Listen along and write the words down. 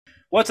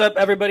What's up,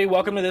 everybody?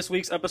 Welcome to this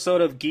week's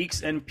episode of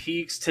Geeks and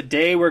Peaks.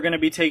 Today, we're going to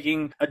be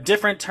taking a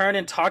different turn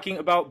and talking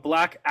about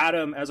Black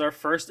Adam as our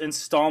first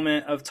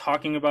installment of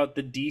talking about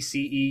the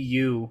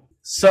DCEU.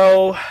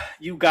 So,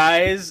 you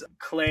guys,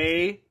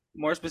 Clay,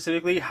 more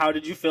specifically, how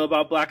did you feel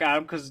about Black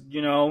Adam? Because,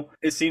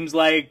 it seems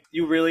like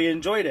you really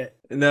enjoyed it.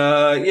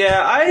 No,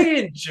 yeah, I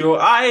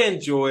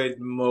enjoyed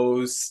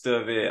most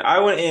of it. I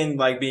went in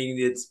like being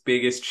its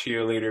biggest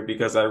cheerleader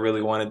because I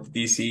really wanted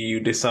the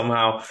DCU to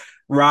somehow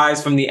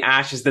rise from the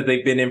ashes that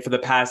they've been in for the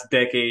past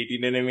decade. You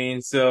know what I mean?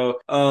 So,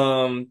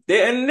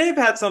 they've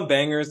had some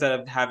bangers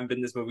that haven't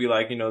been this movie,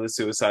 like the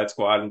Suicide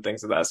Squad and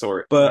things of that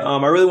sort. But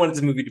I really wanted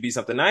this movie to be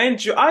something. I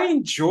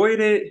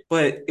enjoyed it,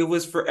 but it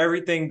was for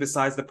everything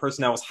besides the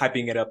person that was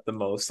hyping it up the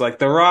most. Like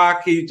The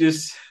Rock, he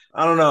just.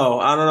 I don't know.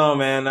 I don't know,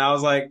 man. I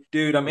was like,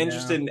 dude, I'm Yeah.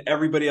 interested in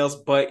everybody else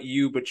but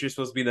you, but you're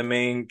supposed to be the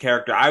main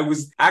character. I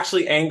was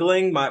actually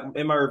angling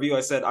in my review. I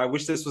said, I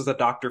wish this was a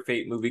Doctor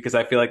Fate movie because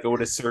I feel like it would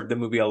have served the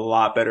movie a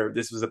lot better if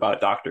this was about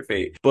Doctor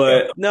Fate. Yeah.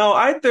 But no,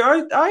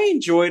 I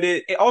enjoyed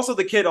it. Also,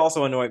 the kid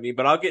also annoyed me,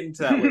 but I'll get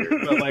into that later.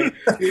 But like,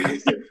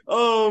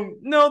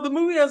 no, the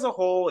movie as a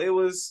whole, it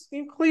was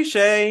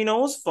cliche. It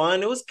was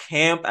fun. It was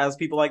camp, as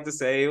people like to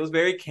say. It was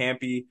very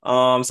campy.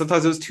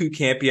 Sometimes it was too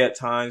campy at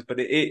times, but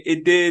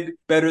it did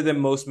better than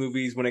most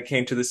movies when it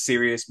came to the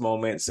serious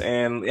moments.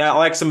 And yeah, I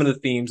like some of the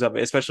themes of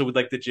it, especially with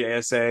like the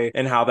JSA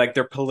and how like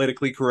they're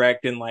politically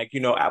correct and like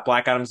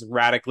Black Adam's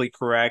radically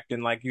correct,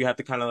 and like you have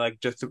to kind of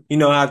like just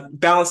have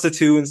balance the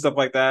two and stuff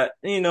like that.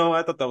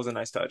 I thought that was a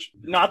nice touch.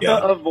 Not Yeah.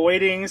 the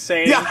avoiding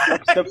saying Yeah.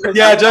 juxtaposition.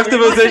 Yeah,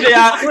 juxtaposition.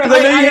 Yeah, We're because I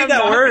like, know you I hate am that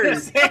not word. gonna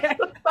say it.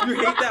 You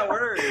hate that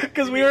word.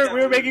 Because You we hate were that we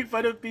were word. making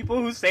fun of people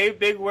who say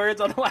big words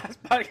on the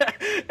last podcast,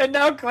 and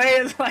now Clay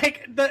is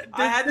like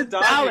I had to the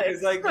dodge it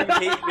because like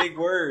you hate big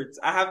words.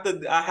 I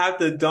have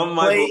to dumb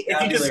my Clay,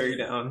 vocabulary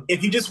down.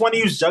 if you just want to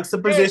use Hey,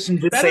 juxtaposition,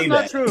 just that is say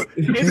not that. true.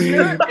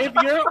 If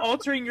you're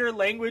altering your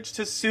language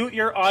to suit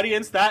your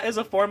audience, that is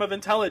a form of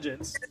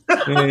intelligence.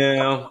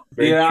 Yeah,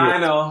 Very yeah, true. I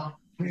know.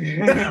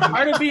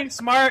 Part of being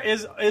smart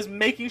is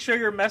making sure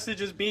your message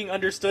is being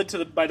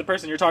understood by the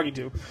person you're talking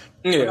to.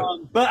 Yeah.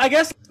 But I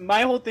guess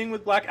my whole thing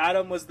with Black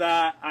Adam was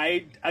that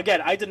I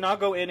did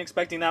not go in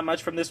expecting that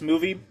much from this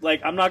movie.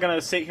 Like, I'm not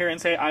gonna sit here and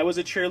say I was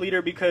a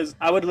cheerleader because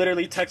I would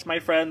literally text my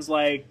friends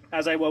like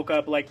as I woke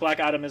up like Black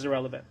Adam is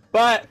irrelevant.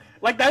 But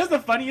like that is the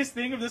funniest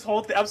thing of this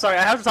whole thing. I'm sorry,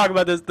 I have to talk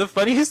about this. The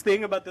funniest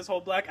thing about this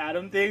whole Black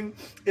Adam thing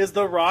is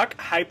The Rock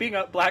hyping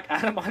up Black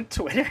Adam on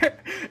Twitter,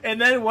 and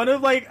then one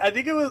of like I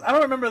think it was I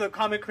don't remember the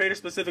comic creator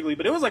specifically,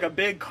 but it was like a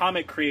big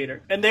comic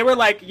creator, and they were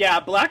like, "Yeah,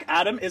 Black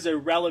Adam is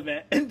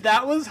irrelevant," and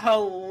that was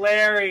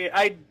hilarious.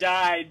 I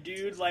died,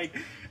 dude. Like,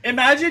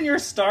 imagine you're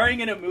starring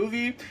in a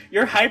movie,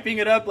 you're hyping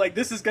it up like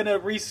this is gonna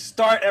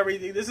restart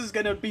everything. This is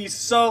gonna be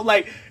so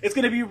like it's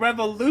gonna be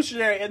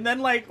revolutionary, and then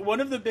like one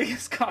of the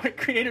biggest comic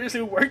creators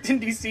who worked in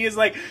DC is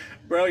like,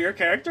 "Bro, your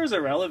character's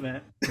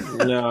irrelevant."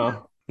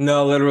 No.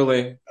 No,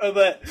 literally.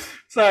 But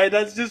sorry,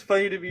 that's just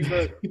funny to me.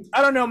 But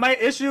I don't know. My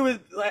issue is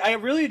like I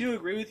really do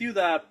agree with you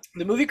that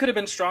the movie could have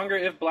been stronger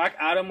if Black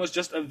Adam was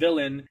just a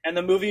villain and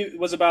the movie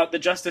was about the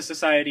Justice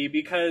Society,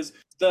 because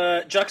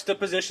the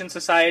juxtaposition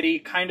society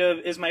kind of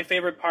is my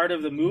favorite part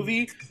of the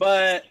movie.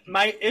 But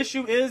my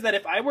issue is that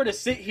if I were to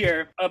sit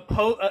here,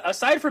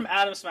 aside from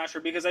Atom Smasher,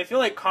 because I feel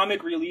like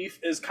comic relief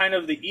is kind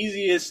of the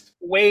easiest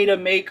way to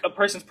make a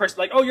person's person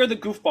like, oh, you're the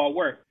goofball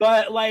work.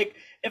 But like,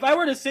 if I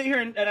were to sit here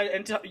and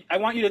I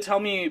want you to tell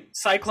me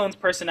Cyclone's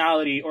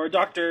personality or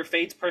Dr.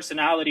 Fate's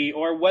personality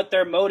or what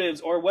their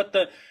motives or what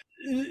the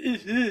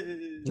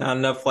Not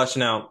enough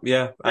fleshing out.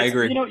 Yeah, I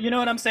agree. you know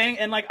what I'm saying?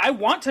 And like, I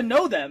want to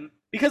know them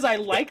because I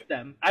like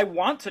them. I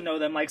want to know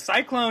them. Like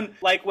Cyclone,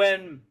 like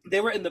when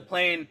they were in the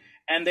plane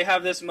and they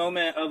have this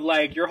moment of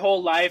like your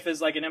whole life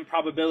is like an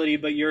improbability,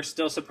 but you're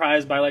still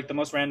surprised by like the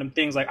most random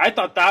things. Like, I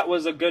thought that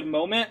was a good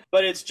moment,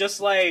 but it's just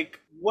like,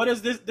 what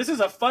is this? This is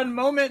a fun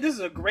moment. This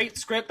is a great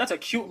script. That's a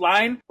cute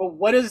line. But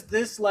what is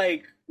this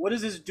like? What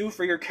does this do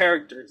for your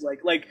characters?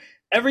 Like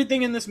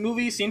everything in this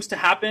movie seems to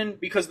happen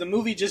because the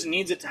movie just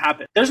needs it to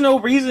happen. There's no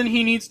reason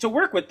he needs to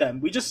work with them.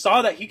 We just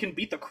saw that he can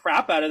beat the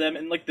crap out of them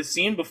in like the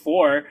scene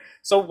before.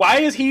 So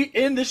why is he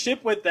in the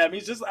ship with them?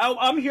 He's just,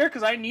 I'm here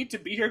because I need to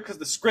be here because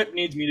the script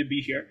needs me to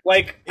be here.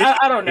 Like,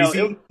 I don't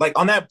know. Like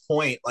on that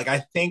point, like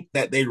I think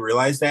that they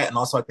realized that, and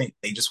also I think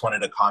they just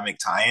wanted a comic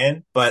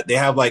tie-in. But they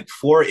have like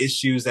 4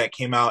 issues that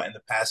came out in the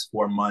past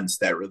 4 months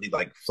that really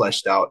like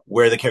fleshed out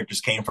where the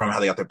characters came from, how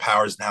they got their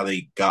powers, and how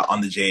they got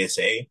on the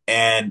JSA.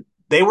 And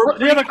they were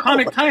They have a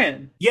comic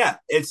tie-in. Yeah,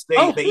 it's they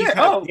Yeah. each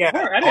have,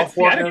 yeah, all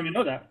four I of didn't them. even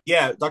know that.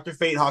 Yeah, Dr.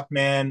 Fate,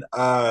 Hawkman,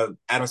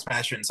 Atom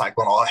Smasher, and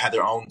Cyclone all had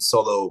their own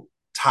solo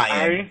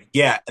tie-in. I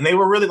Yeah, and they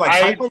were really like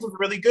I Cyclones was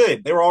really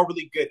good. They were all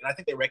really good, and I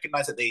think they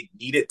recognized that they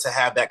needed to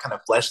have that kind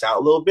of fleshed out a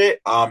little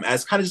bit,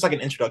 as kind of just like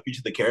an introductory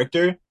to the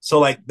character. So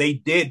like they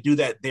did do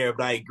that there,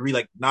 but I agree,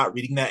 like not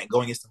reading that and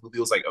going into the movie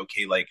was like,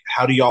 okay, like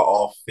how do y'all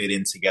all fit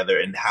in together,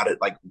 and how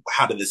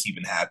did this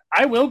even happen?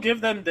 I will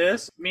give them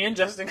this. Me and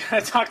Justin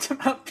kind of talked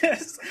about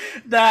this.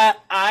 That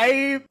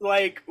I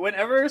like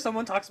whenever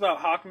someone talks about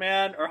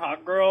Hawkman or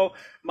Hawkgirl,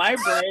 my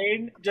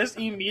brain just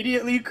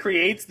immediately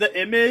creates the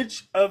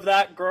image of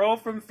that girl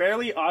from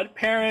Fairly Odd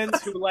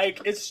Parents who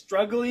like is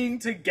struggling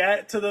to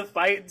get to the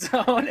fight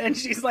zone, and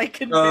she's like,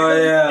 can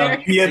barely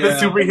carry- Yeah, the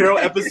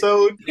superhero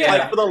episode. Yeah.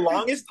 Like for the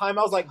longest time,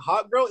 I was like,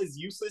 Hot Girl is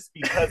useless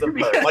because of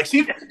her. Like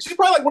she's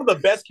probably like one of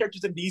the best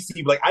characters in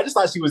DC. But like I just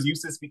thought she was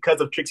useless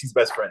because of Trixie's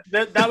best friend.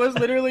 That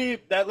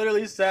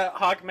literally set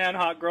Hawkman,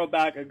 Hawkgirl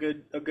back a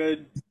good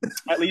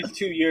at least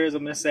 2 years,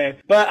 I'm gonna say.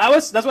 But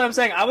that's what I'm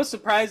saying. I was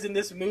surprised in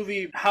this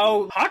movie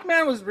how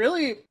Hawkman was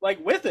really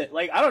like with it.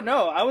 Like I don't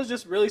know, I was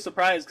just really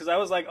surprised because I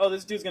was like, oh,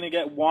 this dude's gonna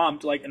get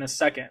whomped like in a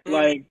second.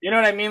 Like, you know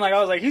what I mean? Like I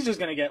was like, he's just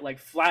gonna get like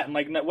flattened.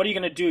 Like, what are you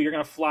gonna do? You're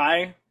gonna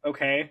fly?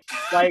 Okay.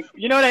 Like,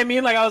 you know what I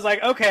mean? Like I was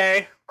like,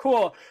 okay,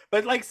 cool.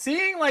 But like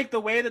seeing like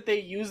the way that they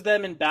use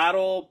them in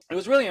battle, it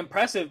was really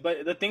impressive.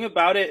 But the thing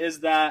about it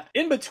is that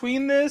in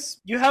between this,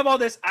 you have all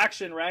this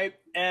action, right?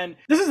 And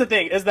this is the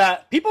thing, is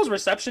that people's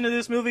reception of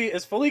this movie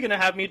is fully going to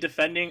have me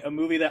defending a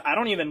movie that I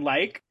don't even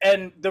like.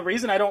 And the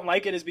reason I don't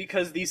like it is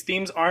because these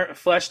themes aren't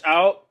fleshed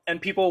out and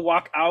people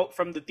walk out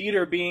from the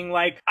theater being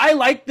like, I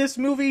like this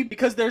movie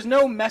because there's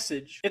no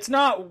message. It's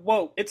not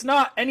woke. It's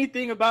not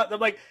anything about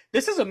like,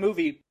 this is a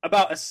movie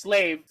about a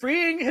slave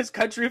freeing his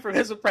country from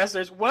his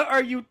oppressors. What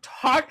are you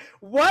talking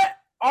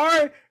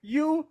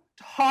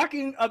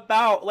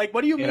about? Like,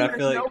 what do you mean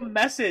there's no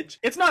message?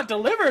 It's not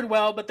delivered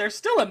well, but there's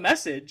still a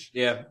message.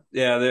 Yeah,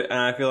 and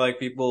I feel like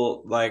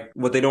people, like,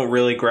 what they don't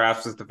really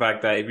grasp is the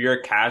fact that if you're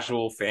a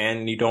casual fan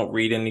and you don't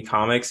read any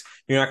comics,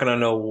 you're not gonna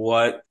know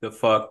what the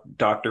fuck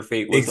Dr.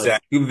 Fate was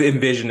like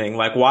envisioning.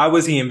 Like, why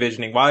was he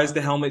envisioning? Why is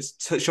the helmet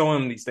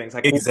showing him these things?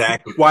 Like,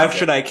 why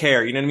should I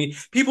care? You know what I mean?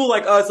 People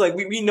like us, like,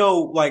 we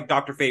know, like,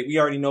 Dr. Fate. We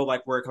already know,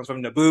 like, where it comes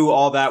from, Naboo,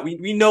 all that.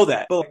 We know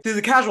that. But like, to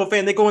the casual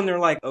fan, they go in there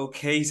like,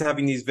 okay, he's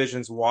having these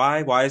visions. Why?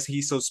 Why is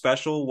he so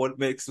special? What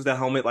makes the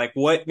helmet, like,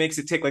 what makes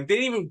it tick? Like, they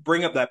didn't even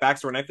bring up that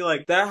backstory. And I feel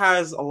like that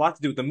has a lot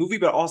to do with the movie,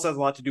 but also has a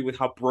lot to do with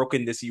how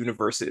broken this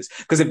universe is.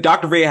 Because if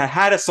Dr. Fate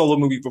had a solo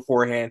movie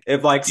beforehand,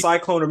 if like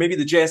Cyclone or maybe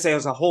the JSA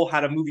as a whole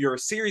had a movie or a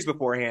series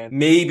beforehand,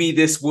 maybe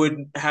this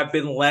would have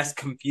been less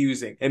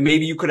confusing. And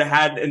maybe you could have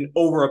had an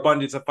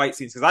overabundance of fight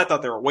scenes, because I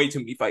thought there were way too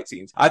many fight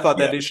scenes. I thought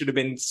that they should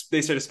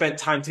have spent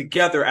time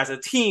together as a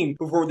team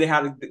before they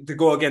had to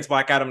go against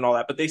Black Adam and all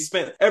that. But they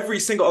spent every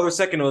single other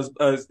second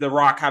of The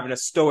Rock having a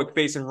stoic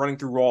face and running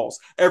through walls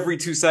every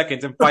 2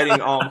 seconds and fighting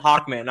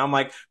Hawkman. I'm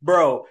like,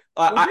 bro,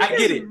 I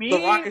get it.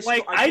 The Rock is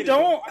like,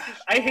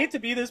 I hate to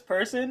be this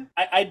person.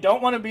 I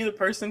don't want to be the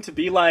person to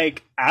be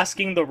like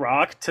asking The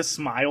Rock to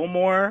smile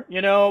more,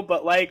 you know,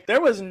 but like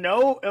there was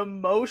no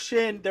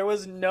emotion. There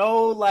was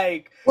no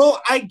like,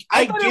 well, I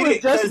thought get it was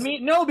it. Just me.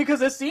 No,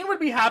 because a scene would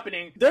be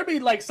happening. There'd be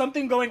like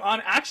something going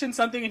on, action,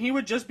 something, and he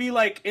would just be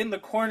like in the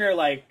corner,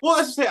 like. Well,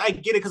 let's just say I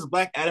get it because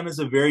Black Adam is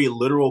a very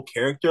literal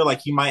character.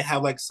 Like he might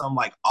have like some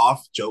like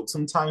off joke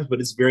sometimes, but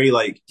it's very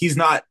like he's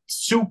not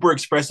super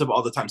expressive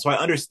all the time. So I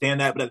understand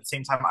that, but at the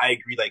same time, I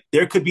agree. Like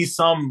there could be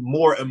some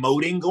more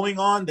emoting going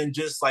on than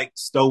just like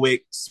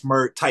stoic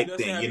smirk type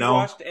thing. Have you know?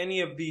 Watched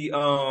any of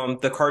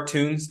the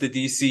cartoons, the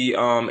DC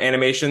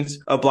animations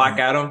of Black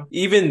Adam?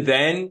 Even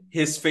then,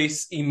 his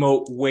face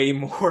emote way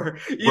more,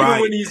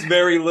 even when he's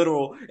very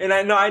literal. And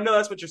I know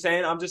that's what you're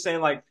saying. I'm just saying,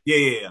 like,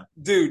 yeah.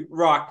 Dude,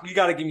 Rock, you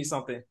got to give me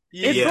something.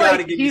 It's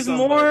like he's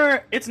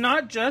more. It's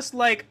not just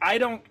like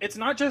It's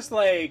not just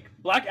like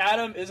Black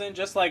Adam isn't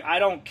just like I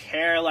don't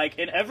care. Like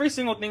in every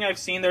single thing I've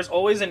seen, there's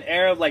always an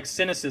air of like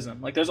cynicism.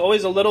 Like there's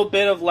always a little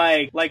bit of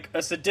like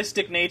a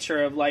sadistic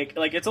nature of like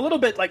it's a little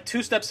bit like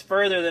 2 steps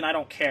further than I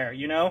don't care.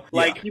 You know,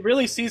 like he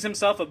really sees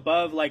himself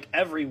above like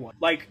everyone.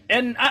 Like,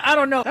 and I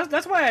don't know.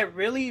 That's why I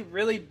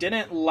really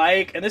didn't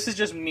like. And this is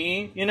just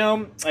me. You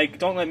know, like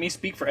don't let me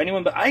speak for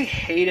anyone, but I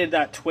hated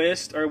that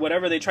twist or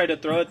whatever they tried to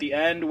throw at the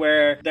end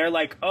where they're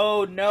like,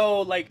 oh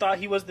no, like thought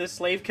he was this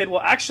slave kid.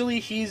 Well,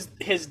 actually, he's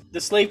the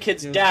slave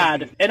kid's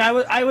dad. And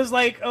I was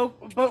like, oh,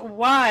 but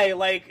why?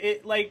 Like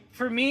it, like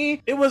for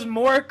me, it was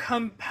more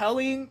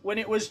compelling when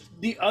it was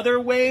the other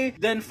way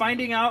than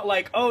finding out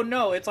like, oh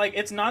no, it's like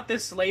it's not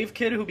this slave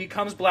kid who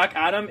becomes Black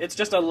Adam. It's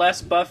just a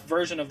less buff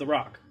version of The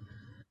Rock.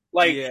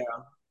 Like,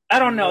 I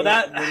don't know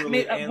that.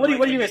 What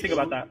do you guys think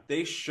about that?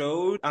 They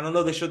showed, I don't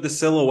know, they showed the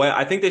silhouette.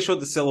 I think they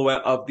showed the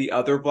silhouette of the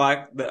other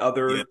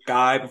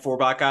guy before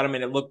Black Adam,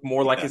 and it looked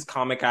more like his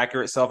comic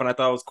accurate self. And I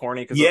thought it was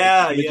corny because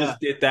they just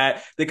did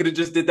that. They could have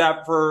just did that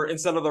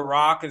instead of The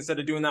Rock, instead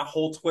of doing that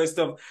whole twist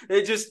of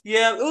it.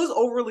 It was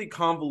overly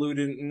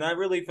convoluted, and I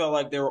really felt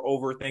like they were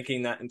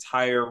overthinking that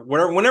entire.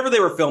 Whenever they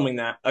were filming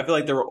that, I feel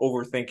like they were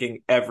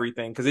overthinking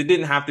everything because it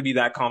didn't have to be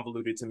that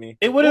convoluted to me.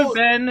 It would have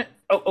been.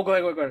 Oh, go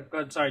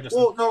ahead. Sorry,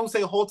 Justin. Well, no, I'm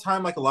saying the whole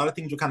time, like a lot of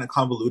things were kind of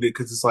convoluted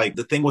because it's like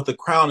the thing with the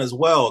crown as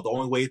well. The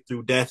only way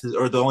through death is,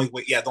 or the only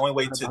way, yeah, the only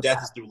way to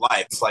death is through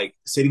life. It's like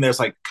sitting there, it's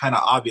like kind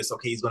of obvious.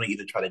 Okay, he's going to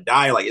either try to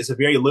die. Like it's a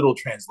very little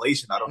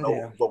translation. I don't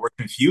know what we're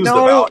confused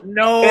about.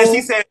 No, and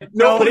she said,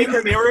 no, put it in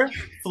the mirror,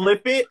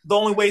 flip it. The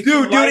only way,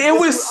 through dude, life it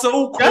was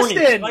so corny.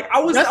 Justin, like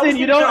Justin,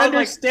 you don't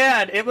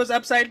understand. It was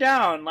upside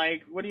down.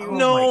 Like, what do you?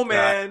 No,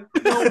 man.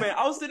 No, man.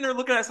 I was sitting there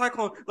looking at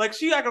Cyclone, like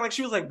she acting like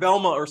she was like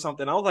Velma or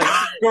something. I was like,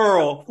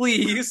 girl,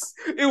 please.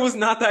 It was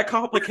not that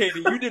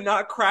complicated. You did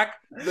not crack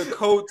the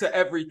code to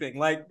everything.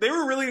 Like they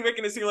were really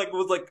making it seem like it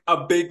was like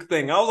a big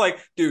thing. I was like,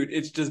 dude,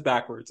 it's just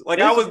backwards. Like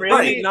I was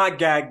really not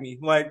gag me.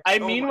 Like I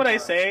mean what God. I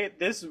say.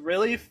 This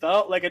really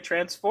felt like a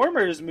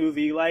Transformers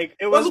movie. Like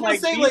it was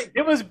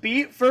it was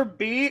beat for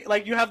beat.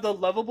 Like you have the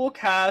lovable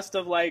cast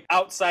of like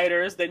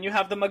outsiders, then you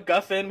have the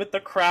MacGuffin with the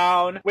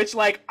crown, which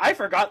like I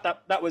forgot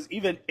that was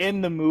even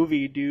in the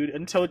movie, dude,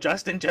 until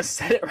Justin just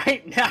said it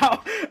right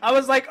now. I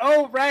was like,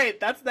 oh right,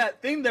 that's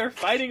that thing they're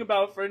fighting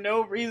about for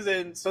no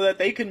reason, so that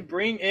they can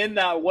bring in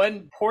that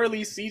one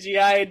poorly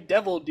CGI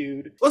devil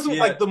dude. Listen,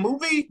 like the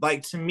movie,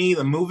 like to me,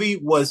 the movie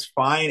was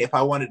fine. If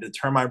I wanted to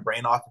turn my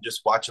brain off and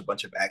just watch a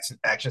bunch of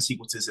action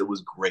sequences, it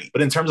was great.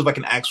 But in terms of like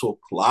an actual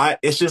plot,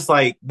 it's just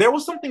like there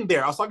was something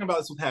there. I was talking about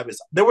this with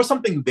Habits. There was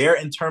something there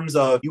in terms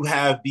of you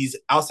have these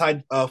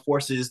outside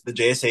forces, the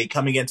JSA,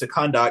 coming into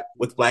contact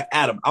with Black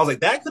Adam. I was like,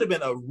 that could have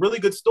been a really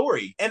good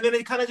story. And then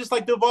it kind of just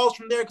like devolves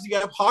from there because you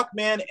have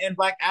Hawkman and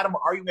Black Adam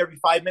arguing every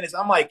 5 minutes.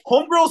 I'm like,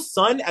 Homegirl's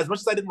son, as much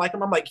as I didn't like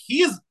him, I'm like,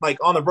 he is like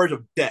on the verge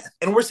of death.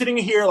 And we're sitting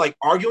here like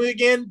arguing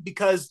again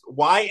because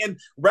why? And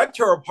wrecked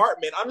her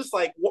apartment. I'm just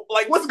like,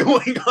 what's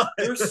going on?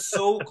 They're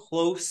so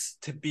close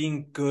to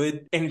being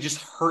good, and it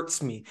just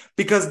hurts me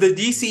because the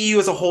DCEU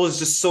as a whole is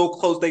just so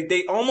close.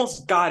 They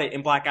almost got it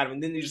in Black Adam,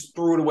 and then they just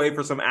threw it away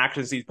for some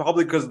action scenes,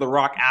 probably because The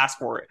Rock asked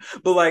for it.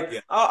 But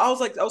like, I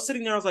was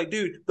sitting there, I was like,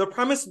 dude, the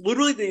premise,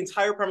 literally the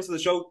entire premise of the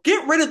show,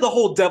 get rid of the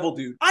whole devil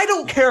dude. I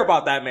don't care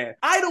about that man.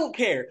 I don't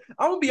care.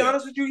 I'm gonna be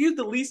honest with you. He's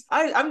the least.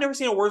 I've never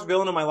seen a worse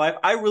villain in my life.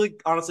 I really,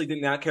 honestly,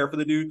 did not care for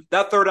the dude.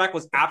 That third act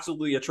was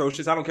absolutely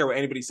atrocious. I don't care what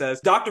anybody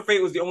says. Dr.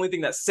 Fate was the only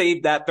thing that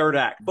saved that third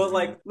act. But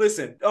like,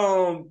 listen,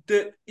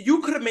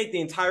 you could have made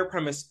the entire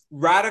premise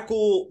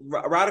radical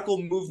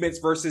movements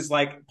versus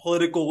like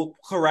political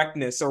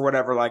correctness or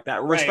whatever like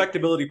that,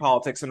 respectability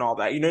politics and all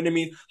that. You know what I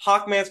mean?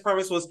 Hawkman's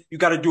premise was you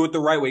got to do it the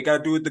right way, you got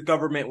to do it the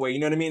government way. You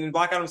know what I mean? And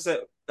Black Adam said.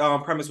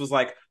 Premise was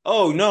like,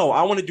 oh no,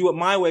 I want to do it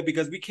my way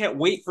because we can't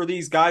wait for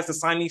these guys to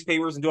sign these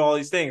papers and do all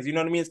these things. You know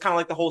what I mean? It's kind of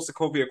like the whole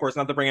Sokovia Accords,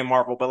 not to bring in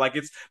Marvel, but like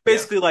it's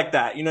basically like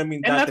that. You know what I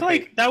mean? And that's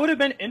like that would have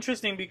been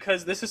interesting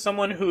because this is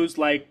someone who's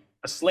like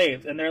a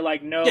slave, and they're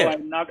like, no,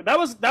 I'm not. That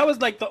was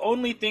like the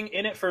only thing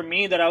in it for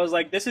me that I was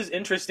like, this is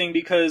interesting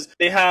because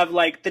they have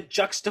like the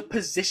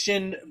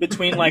juxtaposition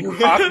between like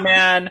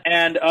Hawkman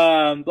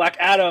and Black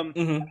Adam.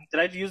 Did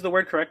I use the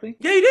word correctly?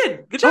 Yeah, you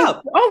did. Good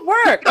job.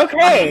 Oh, work.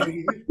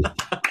 Okay.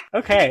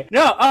 Okay.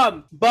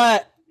 No,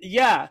 but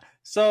yeah.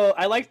 So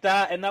I liked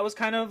that, and that was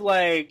kind of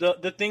like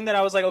the thing that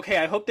I was like, okay,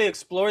 I hope they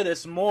explore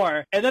this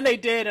more. And then they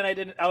did,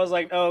 and I was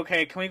like, oh,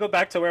 okay, can we go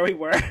back to where we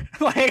were?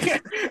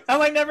 Like, I'm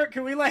like,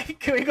 can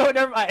we go,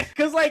 never mind.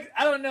 Because, like,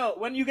 I don't know,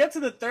 when you get to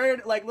the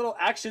third, like, little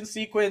action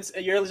sequence,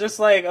 you're just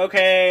like,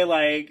 okay,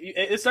 like,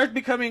 it starts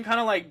becoming kind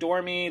of, like,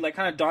 dormy, like,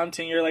 kind of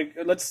daunting. You're like,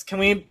 can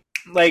we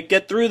like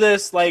get through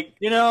this, like,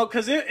 you know,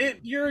 because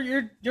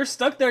you're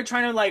stuck there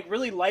trying to like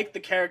really like the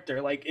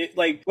character. Like it,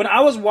 like when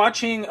I was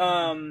watching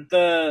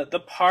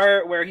the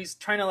part where he's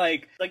trying to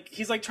like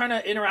he's like trying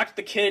to interact with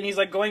the kid and he's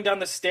like going down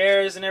the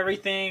stairs and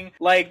everything,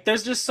 like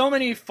there's just so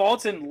many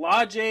faults in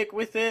logic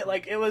with it.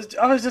 Like I was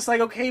just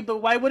like, okay,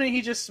 but why wouldn't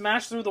he just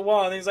smash through the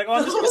wall? And he's like, oh,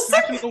 I'm just gonna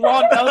smash through the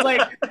wall. And I was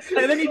like,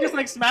 and then he just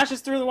like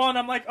smashes through the wall, and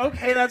I'm like,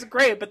 okay, that's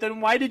great, but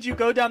then why did you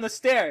go down the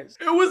stairs?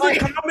 It was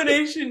like, a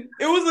combination.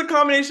 It was a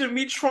combination of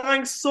me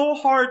trying so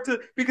hard to,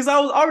 because I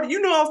was already, I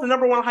was the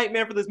 #1 hype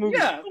man for this movie.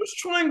 Yeah. I was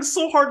trying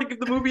so hard to give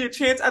the movie a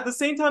chance. At the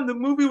same time, the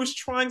movie was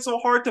trying so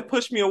hard to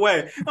push me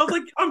away. I was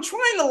like, I'm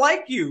trying to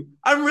like you.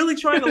 I'm really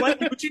trying to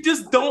like you, but you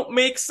just don't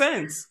make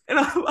sense. And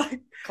I'm like,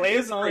 Clay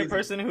is the only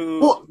person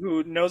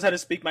who knows how to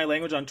speak my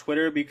language on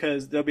Twitter,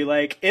 because they'll be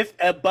like, if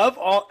above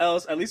all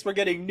else, at least we're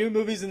getting new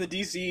movies in the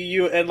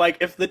DCEU, and like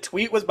if the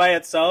tweet was by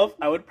itself,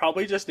 I would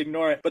probably just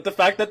ignore it. But the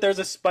fact that there's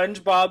a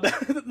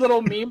SpongeBob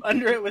little meme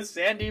under it with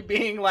Sandy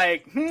being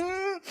like,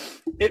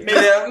 it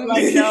makes me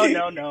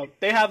like, no,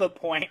 they have a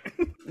point.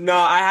 No,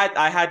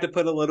 I had to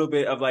put a little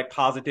bit of like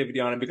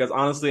positivity on it, because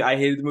honestly, I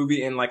hated the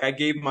movie, and like I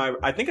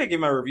think I gave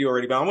my review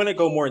already, but I'm gonna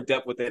go more in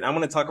depth with it. I'm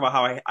gonna talk about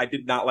how I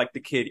did not like the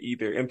kid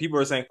either, and people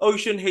are saying, oh, you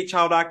shouldn't hate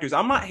child actors.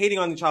 I'm not hating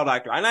on the child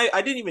actor, and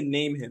I didn't even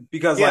name him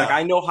because like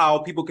I know how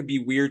people could be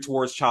weird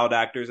towards child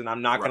actors, and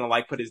I'm not gonna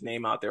like put his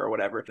name out there or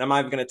whatever. And I'm not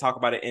even gonna talk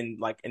about it in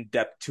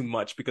depth too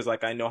much, because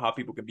like I know how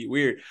people can be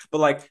weird. But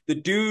like the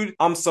dude,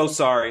 I'm so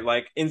sorry.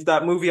 Like in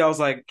that movie, I was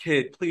like,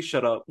 kid, please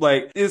shut up.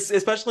 Like it's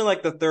especially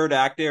like the third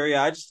act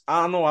area.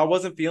 I don't know, I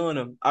wasn't feeling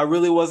him. I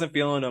really wasn't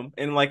feeling him.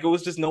 And like it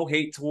was just no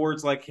hate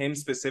towards like him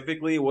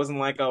specifically. It wasn't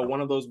like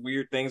one of those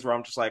weird things where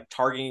I'm just like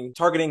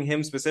targeting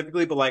him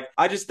specifically, but like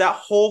I just that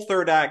whole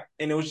third act,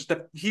 and it was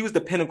just he was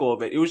the pinnacle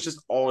of it. It was just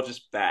all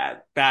just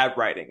bad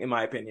writing in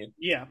my opinion.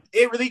 Yeah.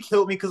 It really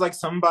killed me because like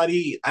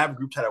somebody, I have a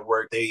group chat at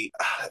work,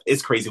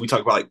 it's crazy. We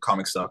talk about like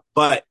comic stuff,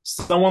 but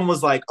someone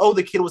was like, oh,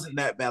 the kid wasn't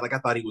that bad. Like I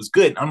thought he was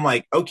good. And I'm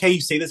like, okay,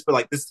 you say this, but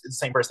like this is the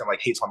same person that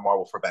like hates on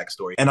Marvel for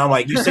backstory. And I'm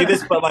like, you say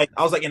this, but like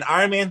I was like in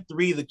Iron Man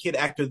 3, the kid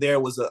actor there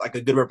was like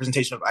a good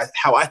representation of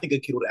how I think a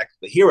kid would act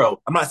as a hero.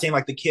 I'm not saying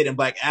like the kid in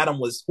Black Adam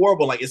was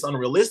horrible, like it's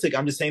unrealistic.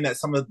 I'm just saying that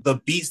some of the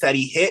beats that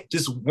he hit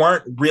just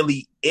weren't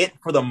really it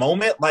for the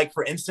moment. Like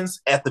for instance,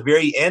 at the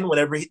very end,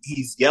 whenever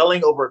he's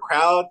yelling over a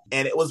crowd,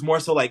 and it was more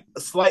so like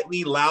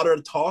slightly louder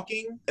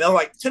talking, and I'm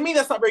like, to me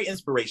that's not very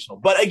inspirational.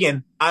 But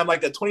again, I'm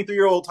like a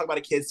 23-year-old talking about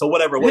a kid, so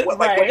whatever. Right.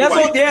 That's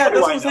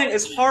what I'm saying.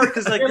 It's hard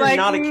because like you're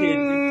not a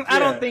kid. I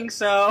don't think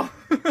so.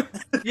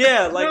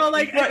 Yeah, like no,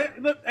 like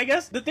I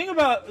guess the thing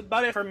about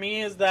it for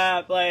me is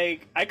that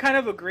like I kind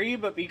of agree,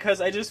 but because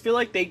I just feel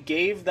like they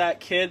gave that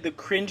kid the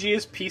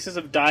cringiest pieces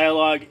of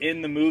dialogue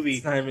in the movie.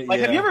 Have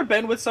you ever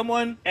been with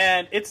someone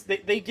and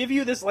they give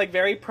you this like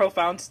very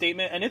profound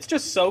statement, and it's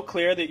just so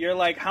clear that you're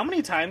like, how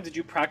many times did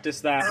you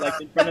practice that like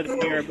in front of the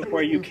mirror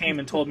before you came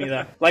and told me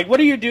that? Like, what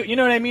do you do? You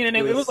know what I mean? And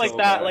it was like so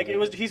that. Bad. Like it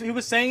was he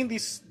was saying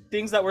these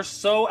things that were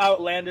so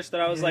outlandish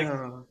that I was like,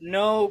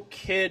 no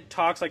kid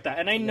talks like that.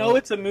 And I know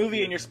it's a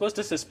movie and you're supposed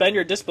to suspend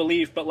your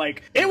disbelief, but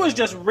like it was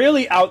just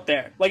really out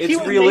there. Like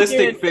it's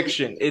realistic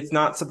fiction. It's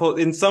not supposed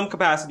in some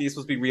capacity it's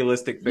supposed to be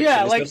realistic fiction,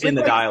 especially in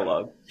the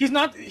dialogue.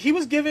 He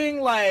was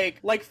giving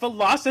like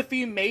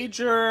philosophy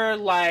major,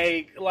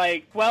 like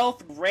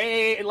 12th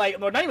grade, like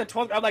not even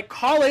 12th, like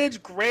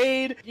college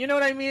grade, you know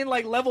what I mean?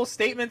 Like level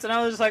statements. And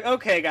I was just like,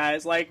 okay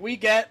guys, like we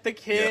get the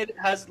kid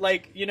has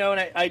like, you know,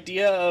 an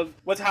idea of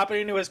what's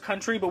happening to his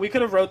country, but we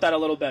could have wrote that a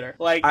little better.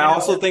 Like I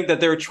also think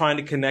that they were trying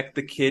to connect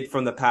the kid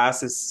from the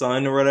past, his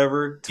son or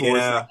whatever,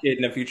 towards the kid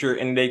in the future,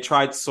 and they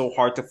tried so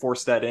hard to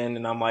force that in,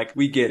 and I'm like,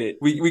 we get it.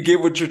 We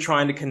get what you're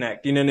trying to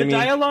connect. You know what I mean? The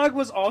dialogue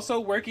was also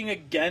working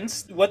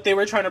against what they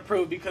were trying to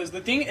prove, because the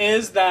thing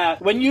is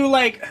that when you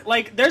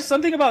like there's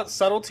something about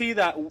subtlety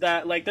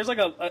that like there's like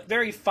a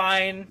very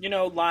fine, you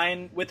know,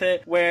 line with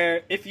it,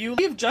 where if you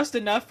leave just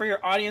enough for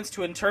your audience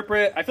to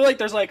interpret, I feel like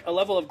there's like a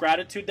level of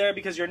gratitude there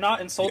because you're not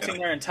insulting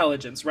their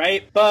intelligence,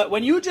 right? But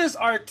when you just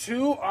are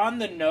too on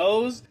the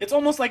nose, it's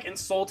almost like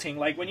insulting.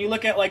 Like when you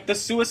look at like the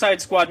Suicide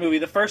Squad movie,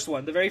 the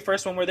very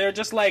first one, where they're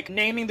just like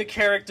naming the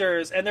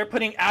characters and they're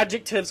putting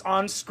adjectives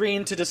on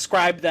screen to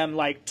describe them,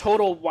 like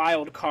total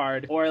wild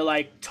card or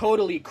like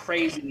totally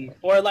crazy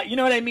or like, you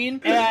know what I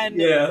mean? And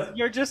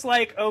you're just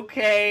like,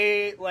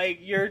 okay, like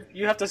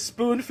you have to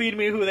spoon feed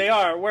me who they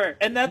are. Work.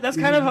 And that's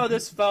kind of how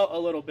this felt a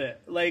little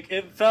bit. Like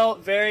it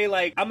felt very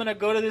like I'm gonna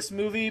go to this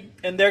movie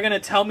and they're gonna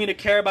tell me to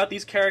care about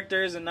these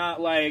characters and not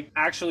like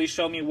actually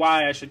show me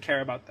why I should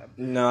care about them.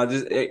 No,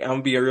 I'm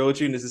gonna be real with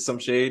you, and this is some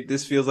shade.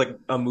 This feels like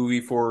a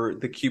movie for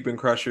the Cuban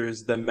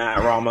Crushers, the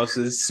Matt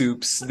Ramos's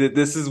Soups.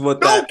 This is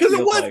what that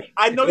feels like.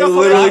 I know it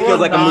literally feels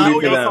like a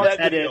movie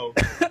for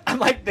them. I'm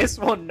like, this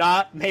will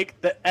not make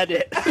the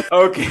edit.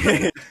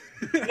 Okay.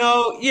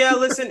 No, yeah,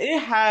 listen,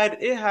 it had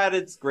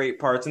its great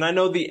parts, and I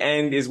know the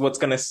end is what's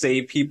gonna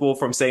save people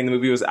from saying the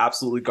movie was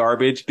absolutely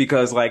garbage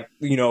because, like,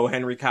 you know,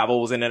 Henry Cavill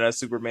was in it as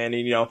Superman,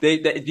 and you know, the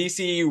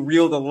DCEU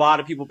reeled a lot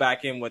of people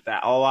back in with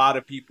that, a lot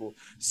of people.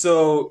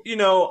 So, you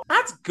know,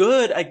 that's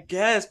good, I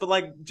guess, but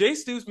like Jay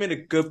Stoops made a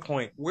good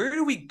point. Where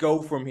do we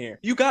go from here?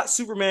 You got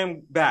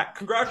Superman back.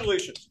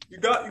 Congratulations, you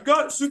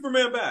got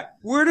Superman back.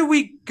 Where do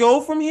we go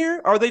from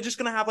here? Are they just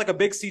gonna have like a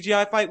big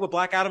CGI fight with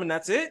Black Adam and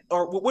that's it,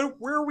 or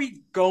where are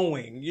we going?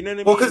 You know what I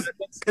mean? Well, because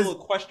that's still a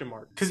question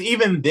mark. Because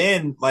even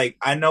then, like,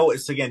 I know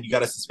it's, again, you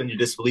got to suspend your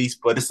disbelief,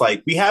 but it's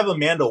like we have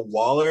Amanda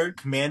Waller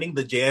commanding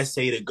the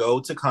JSA to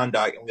go to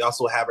Kahndaq, and we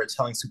also have her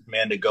telling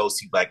Superman to go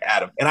see Black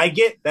Adam. And I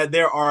get that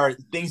there are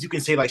things you can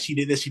say, like, she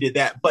did this, she did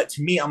that, but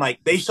to me, I'm like,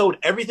 they showed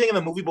everything in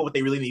the movie but what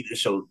they really needed to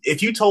show.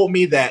 If you told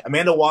me that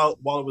Amanda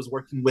Waller was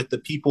working with the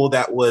people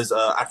that was,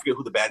 I forget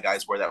who the bad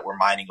guys were that were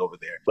mining over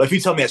there, but if you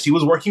tell me that she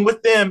was working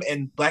with them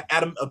and Black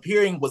Adam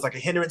appearing was like a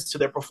hindrance to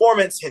their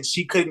performance and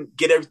she couldn't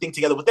get everything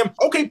together with them,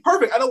 okay,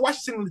 perfect. I know why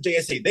she's sitting with the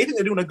JSA. They think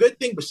they're doing a good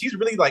thing, but she's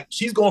really like,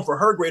 she's going for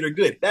her greater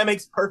good. That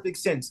makes perfect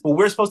sense. But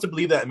we're supposed to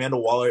believe that Amanda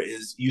Waller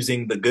is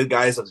using the good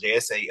guys of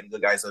JSA and the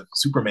good guys of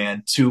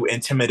Superman to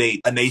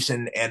intimidate a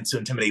nation and to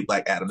intimidate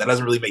Black Adam. That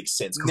doesn't really make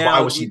sense, because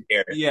why was she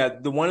there? Yeah,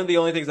 one of the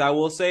only things I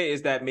will say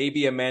is that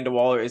maybe Amanda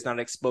Waller is not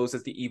exposed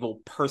as the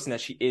evil person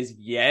that she is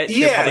yet.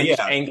 They're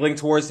just angling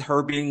towards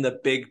her being the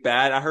big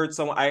bad. I heard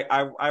someone,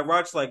 I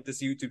watched like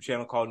this YouTube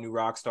channel called New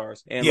Rock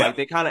Stars, and like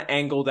they kind of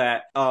angled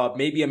that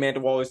maybe Amanda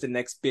Waller is the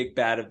next big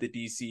bad of the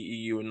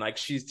DCEU, and like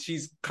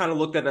she's kind of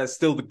looked at as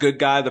still the good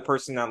guy, the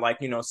person that like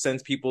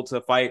sends people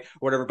to fight or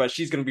whatever, but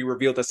she's going to be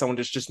revealed as someone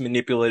that's just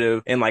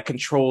manipulative and like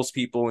controls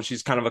people, and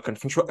she's kind of a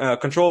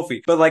control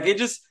freak. But like it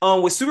just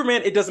with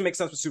Superman, it doesn't make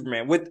sense with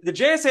Superman. With the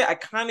JSA, I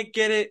kind of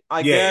get it,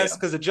 I guess,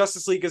 because the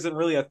Justice League isn't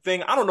really a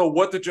thing. I don't know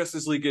what the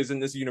Justice League is in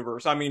this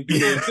universe. I mean, do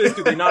they exist?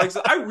 Do they not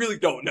exist? I really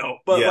don't know.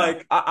 But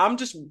like I'm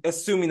just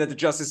assuming that the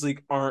Justice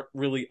League aren't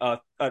really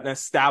an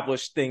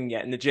established thing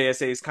yet, and the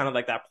JSA is kind of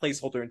like that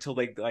placeholder until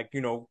they like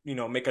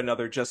make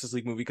another Justice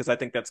League movie, because I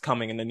think that's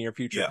coming in the near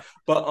future.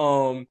 But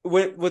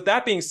with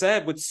that being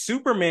said, with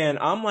Superman,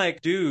 I'm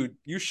like, dude,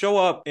 you show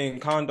up in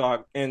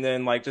Kahndaq and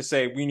then like just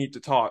say we need to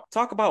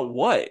talk about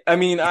what? I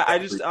mean,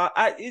 I'm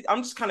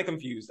just kind of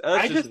confused.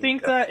 I just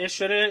think that it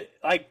shouldn't,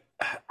 like,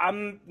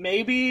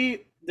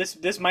 maybe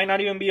this might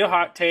not even be a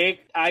hot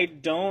take. I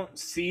don't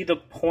see the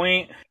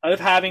point of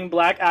having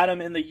Black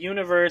Adam in the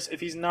universe if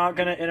he's not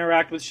going to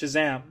interact with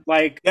Shazam.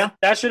 Like,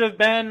 that should have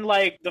been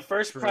like the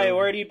first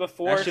priority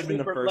before. That should have been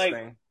the first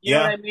thing. You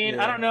know what I mean?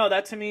 I don't know.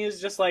 That to me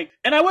is just like,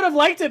 and I would have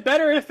liked it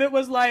better if it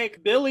was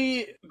like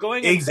Billy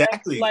going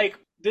against, like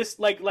this,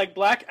 like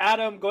Black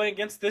Adam going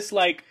against this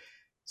like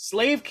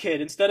slave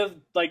kid, instead of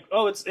like,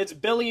 oh, it's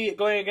Billy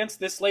going against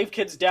this slave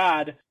kid's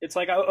dad. It's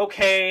like,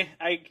 okay,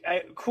 I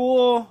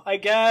cool, I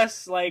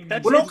guess. Like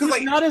that's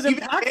like, not as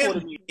impactful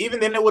to me. Even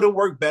then, it would have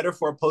worked better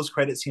for a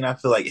post-credit scene. I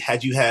feel like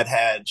had you had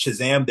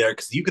Shazam there,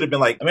 because you could have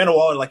been like Amanda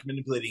Waller, like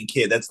manipulating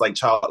kid. That's like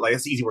child, like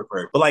that's easy work for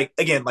her. But like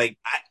again, like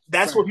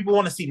that's what people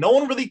want to see. No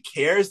one really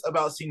cares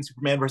about seeing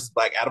Superman versus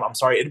Black Adam. I'm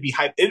sorry, it'd be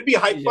hype. It'd be a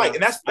hype fight,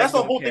 and that's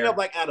the whole thing of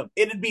Black Adam.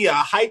 It'd be a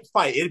hype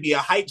fight. It'd be a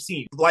hype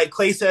scene, like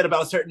Clay said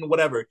about a certain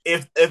whatever.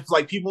 If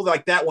like people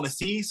like that want to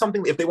see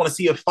something, if they want to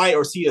see a fight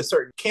or see a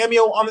certain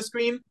cameo on the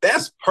screen,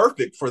 that's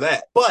perfect for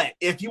that. But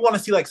if you want to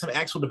see like some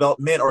actual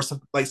development or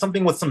some, like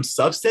something with some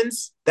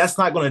substance, that's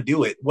not going to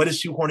do it. What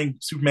is shoehorning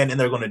Superman in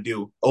there going to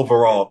do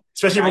overall?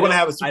 Especially if we're going to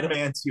have a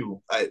Superman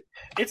 2.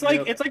 It's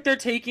like they're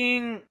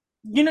taking.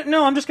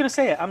 No, I'm just gonna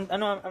say it.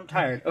 I'm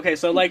tired. Okay,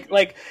 so like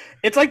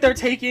it's like they're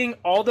taking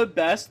all the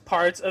best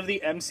parts of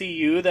the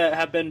MCU that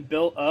have been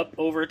built up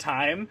over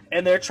time,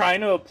 and they're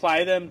trying to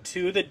apply them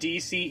to the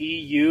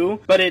DCEU,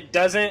 but it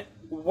doesn't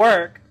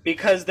work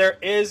because there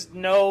is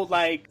no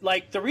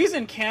like the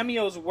reason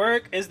cameos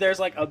work is there's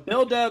like a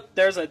build-up,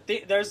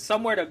 there's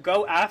somewhere to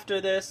go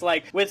after this.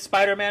 Like with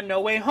Spider-Man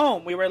No Way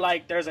Home, we were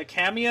like, there's a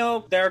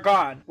cameo, they're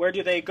gone. Where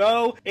do they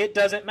go? It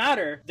doesn't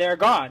matter, they're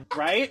gone,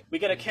 right? We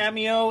get a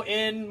cameo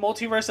in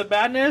Multiverse of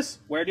Madness,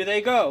 where do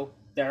they go?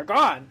 They're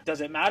gone.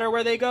 Does it matter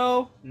where they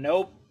go?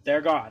 Nope,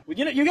 they're gone. You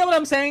get what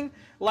I'm saying?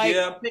 Like,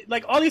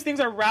 like all these things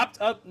are wrapped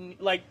up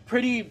like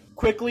pretty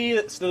quickly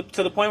to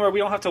the point where we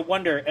don't have to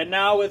wonder. And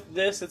now with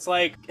this, it's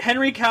like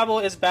Henry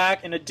Cavill is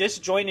back in a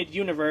disjointed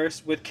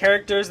universe with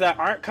characters that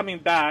aren't coming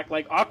back.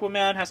 Like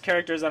Aquaman has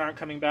characters that aren't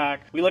coming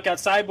back. We look at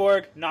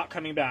Cyborg, not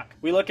coming back.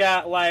 We look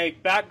at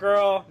like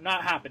Batgirl,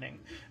 not happening.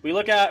 We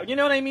look at, you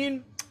know what I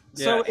mean?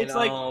 So it's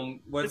like,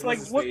 what's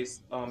his face?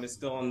 It's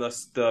still on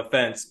the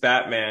fence.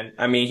 Batman.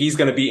 I mean, he's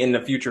going to be in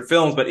the future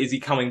films, but is he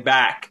coming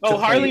back? Oh,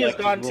 Harley is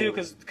gone too,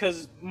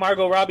 because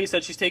Margot Robbie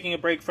said she's taking a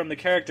break from the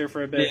character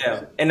for a bit.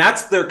 Yeah, and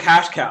that's their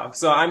cash cow.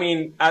 So I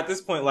mean, at this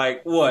point,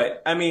 like,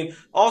 what? I mean,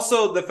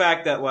 also the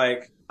fact that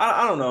like,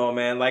 I don't know,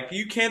 man. Like,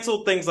 you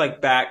canceled things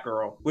like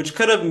Batgirl, which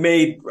could have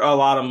made a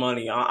lot of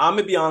money. I'm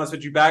gonna be honest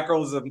with you.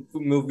 Batgirl is a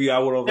movie I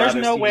would have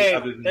rather seen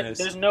other than this.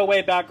 There's no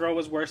way Batgirl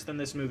was worse than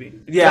this movie.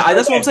 Yeah,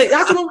 that's what I'm saying.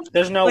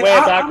 There's no way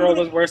Batgirl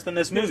was worse than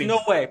this movie. There's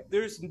no way.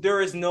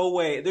 There is no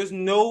way. There's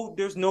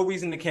no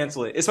reason to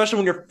cancel it, especially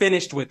when you're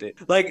finished with it.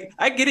 Like,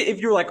 I get it if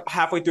you're like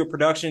halfway through a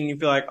production and you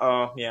feel like,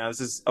 oh yeah,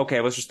 this is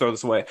okay. Let's just throw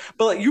this away.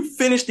 But like, you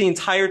finished the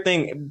entire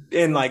thing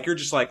and like you're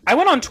just like. I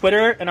went on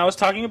Twitter and I was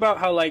talking about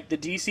how like the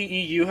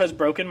DCEU has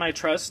broken my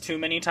trust too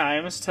many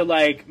times to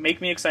like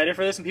make me excited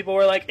for this, and people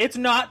were like, it's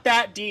not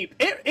that deep.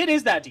 It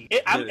is that deep.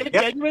 It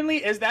genuinely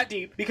is that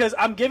deep, because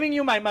I'm giving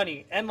you my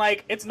money, and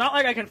like it's not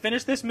like I can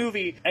finish this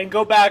movie and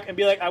go back and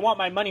be like, I want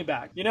my money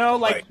back. You know,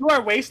 like you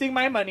are wasting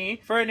my money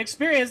for an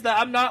experience that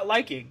I'm not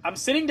liking. I'm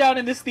sitting down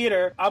in this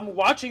theater, I'm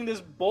watching this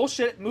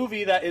bullshit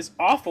movie that is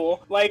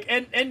awful, like,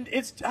 and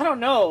it's, I don't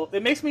know,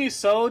 it makes me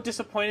so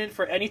disappointed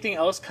for anything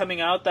else coming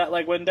out, that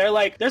like when they're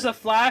like, there's a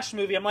Flash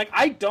movie, I'm like,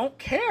 I don't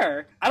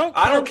care. I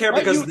don't care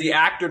because the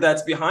actor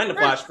that's behind the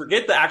Flash.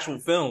 Forget the actual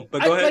film.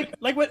 But go ahead.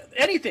 Like with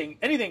anything,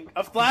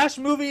 a Flash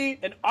movie,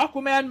 an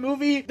Aquaman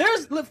movie.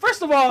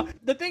 First of all,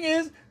 the thing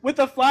is, with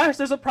the Flash,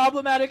 there's a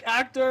problematic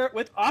actor.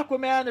 With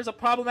Aquaman, there's a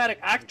problematic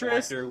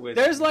actress.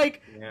 There's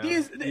like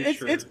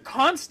it's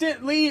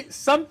constantly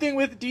something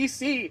with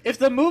DC. If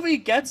the movie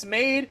gets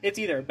made, it's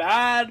either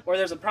bad or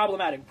there's a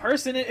problematic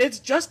person. It's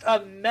just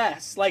a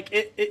mess. Like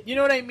it you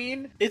know what I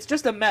mean? It's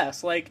just a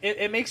mess. Like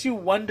it makes you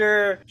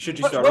wonder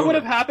what would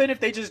have happened if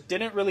they just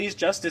didn't release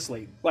Justice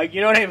League. Like,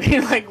 you know what I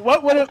mean? Like,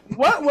 what would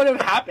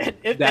have happened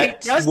if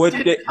That's they just what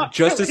did not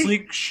Justice release-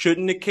 League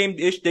shouldn't have came.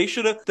 They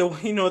should have.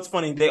 You know, it's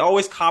funny. They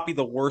always copy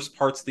the worst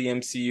parts of the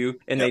MCU,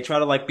 and they try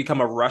to like become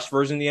a rush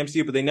version of the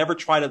MCU, but they never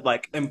try to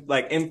like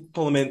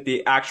implement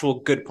the actual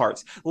good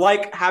parts.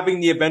 Like having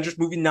the Avengers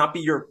movie not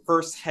be your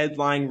first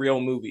headline real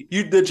movie.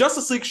 The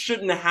Justice League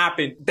shouldn't have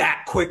happened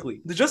that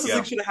quickly. The Justice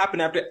League should have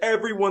happened after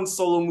everyone's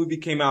solo movie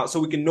came out, so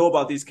we can know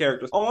about these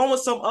characters, along with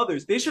some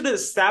others. They should have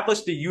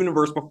established the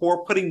universe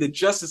before putting the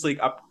Justice League,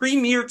 a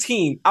premier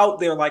team, out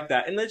there like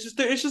that. And it's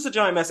just a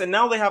giant mess. And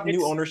now they have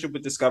new ownership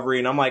with Discovery,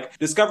 and I'm like,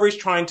 Discovery's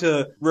trying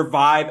to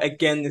revive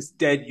again this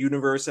dead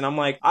universe, and I'm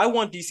like, I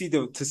want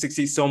DC to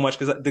succeed so much,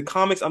 because the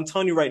comics, I'm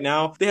telling you right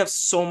now, they have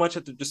so much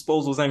at their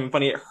disposal. It's not even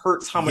funny. It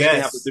hurts how much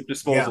they have at their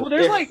disposal. Well,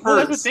 there's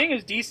that's the thing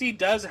is DC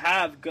does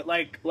have good,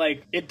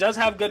 like it does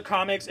have good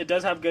comics, it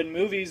does have good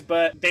movies,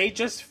 but they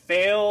just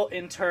fail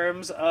in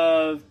terms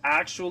of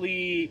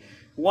actually.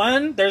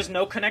 One, there's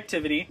no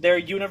connectivity. Their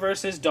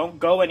universes don't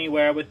go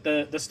anywhere with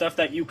the stuff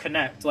that you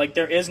connect. Like,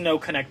 there is no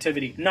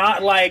connectivity.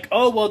 Not like,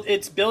 oh, well,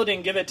 it's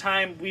building, give it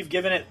time. We've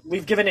given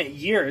it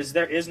years.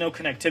 There is no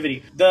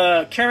connectivity.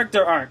 The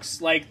character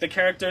arcs, like the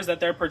characters that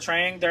they're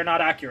portraying, they're not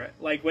accurate.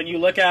 Like, when you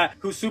look at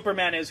who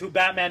Superman is, who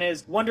Batman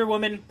is, Wonder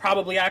Woman,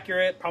 probably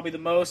accurate, probably the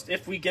most,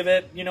 if we give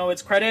it,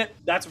 its credit.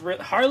 That's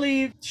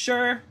Harley,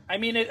 sure. I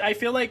mean, I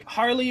feel like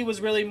Harley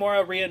was really more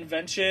a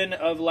reinvention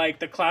of, like,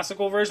 the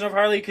classical version of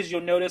Harley, because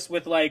you'll notice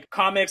with, like,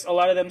 comics, a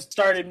lot of them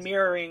started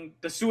mirroring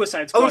the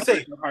Suicide Squad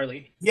version of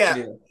Harley.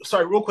 Yeah.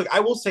 Sorry, real quick.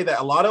 I will say that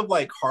a lot of,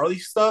 like, Harley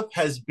stuff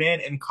has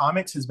been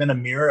a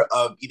mirror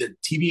of either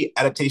TV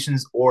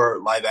adaptations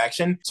or live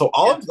action. So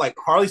all of, like,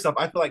 Harley stuff,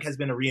 I feel like has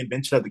been a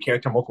reinvention of the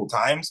character multiple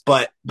times.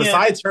 But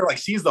besides her, like,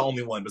 she's the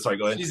only one. But sorry,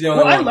 go ahead. She's the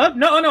only one.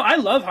 I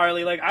love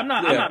Harley. Like, I'm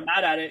not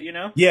mad at it,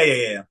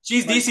 Yeah.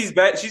 She's DC's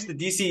best. She's the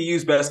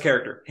DCEU's best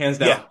character, hands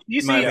down.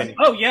 Yeah. DC,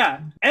 oh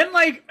yeah. And,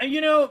 like,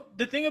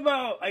 the thing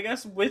about, I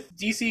guess, with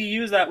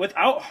DCEU is that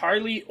without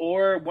Harley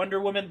or Wonder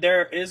Woman,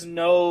 there is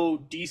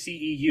no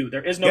DCEU.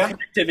 There is no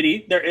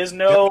connectivity. There is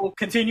no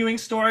continuing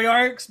story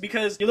arcs,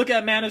 because you look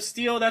at Man of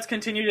Steel, that's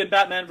continued in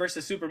Batman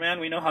versus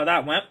Superman. We know how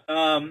that went.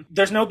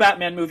 There's no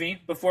Batman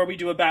movie before we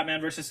do a Batman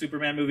versus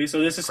Superman movie,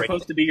 so this is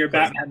supposed to be your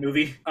Batman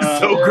movie.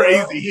 So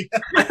crazy.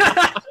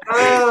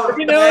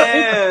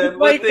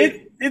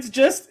 It's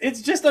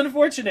just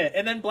unfortunate.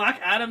 And then Black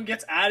Adam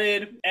gets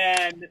added.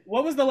 And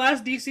what was the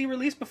last DC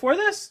release before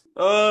this?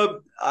 I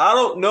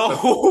don't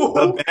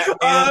know.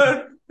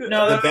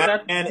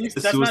 Batman is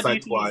the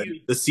Suicide Squad.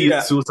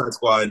 Suicide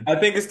Squad. I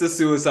think it's the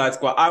Suicide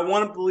Squad. I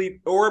want to believe,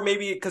 or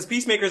maybe because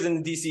Peacemaker's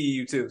in the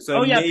DCEU too.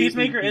 So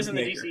Peacemaker is in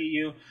the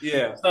DCEU.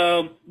 Yeah.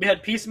 So we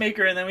had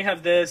Peacemaker, and then we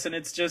have this, and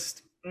it's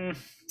just.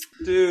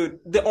 Dude,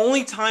 the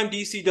only time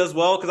DC does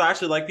well, because I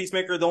actually like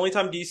Peacemaker, the only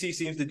time DC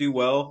seems to do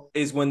well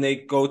is when they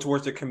go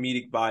towards a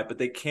comedic vibe, but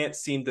they can't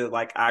seem to,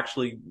 like,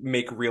 actually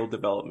make real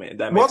development.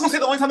 I was gonna say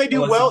the only time they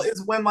do well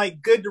is when,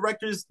 like, good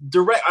directors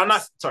direct.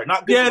 Not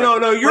good. Yeah,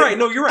 you're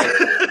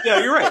right. Yeah,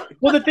 you're right.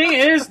 Well, the thing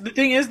is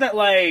that,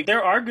 like,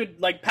 there are good,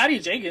 like, Patty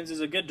Jenkins is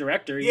a good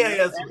director.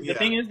 The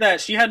thing is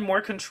that she had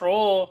more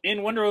control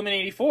in Wonder Woman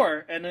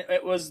 84, and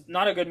it was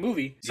not a good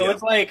movie. So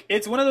it's like,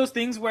 it's one of those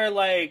things where,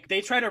 like,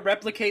 they try to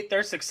replicate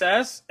their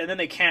success, and then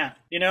they can't,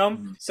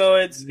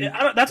 So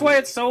that's why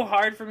it's so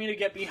hard for me to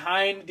get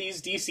behind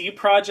these DC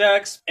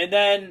projects. And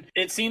then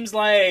it seems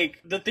like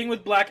the thing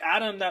with Black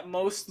Adam that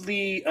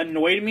mostly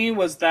annoyed me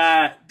was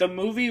that the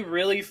movie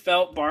really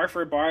felt bar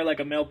for bar like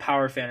a male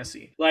power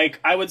fantasy. Like,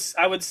 I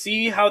would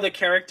see how the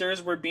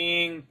characters were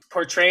being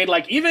portrayed,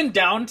 like, even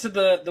down to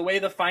the way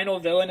the final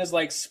villain is,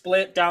 like,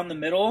 split down the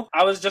middle.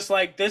 I was just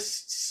like,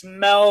 this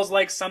smells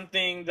like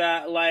something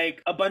that,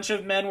 like, a bunch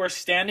of men were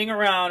standing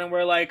around and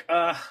were like,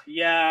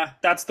 yeah,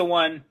 that's the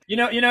one. You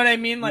know what I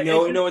mean? Like,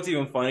 you know what's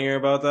even funnier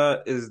about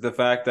that is the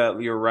fact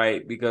that you're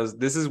right, because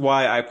this is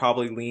why I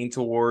probably lean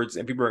towards,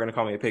 and people are going to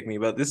call me a pick me,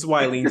 but this is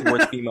why I lean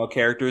towards female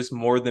characters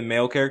more than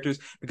male characters,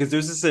 because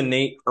there's this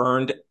innate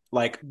earned,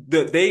 like,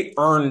 they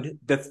earned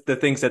the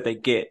things that they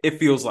get. It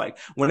feels like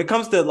when it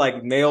comes to,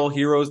 like, male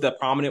heroes, the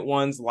prominent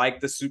ones, like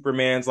the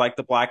Supermans, like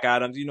the Black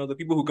Adams, the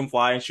people who can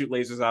fly and shoot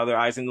lasers out of their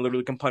eyes and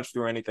literally can punch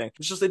through anything.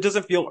 It's just, it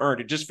doesn't feel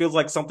earned. It just feels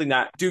like something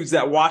that dudes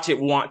that watch it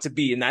want to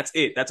be, and that's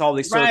it. That's all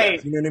they serve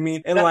as. You know what I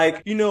mean? And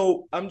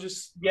I'm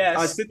just,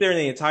 I sit there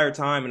the entire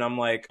time and I'm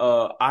like,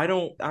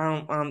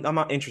 I'm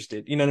not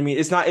interested. You know what I mean?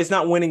 It's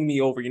not winning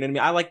me over. You know what I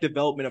mean? I like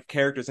development of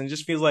characters, and it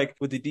just feels like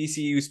with the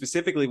DCU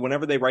specifically,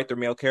 whenever they write their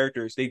male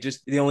characters,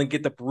 they only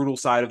get the brutal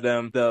side of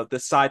them, the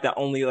side that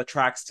only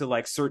attracts to,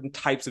 like, certain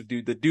types of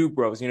the dude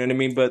bros, you know what I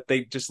mean? But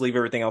they just leave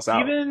everything else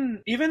out.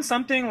 Even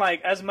something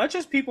like, as much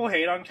as people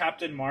hate on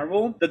Captain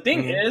Marvel, the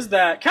thing is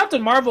that Captain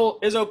Marvel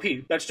is OP.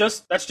 That's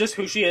just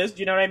who she is.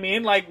 You know what I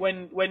mean? Like,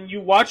 when you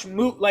watch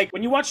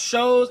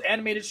shows,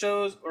 animated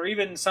shows, or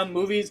even some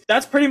movies,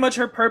 that's pretty much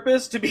her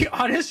purpose. To be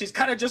honest, she's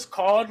kind of just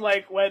called,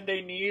 like, when they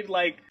need,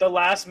 like, the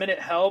last minute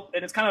help,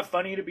 and it's kind of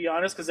funny, to be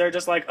honest, because they're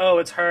just like, oh,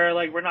 it's her.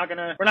 Like, we're not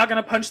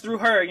gonna punch through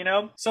her. her, you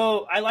know?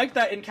 So I like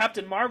that in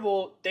Captain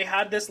Marvel, they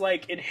had this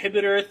like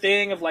inhibitor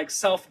thing of like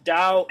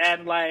self-doubt,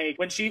 and like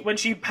when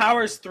she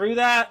powers through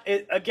that,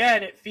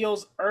 it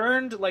feels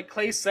earned, like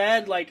Clay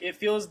said, like it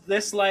feels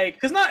this like,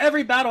 because not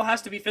every battle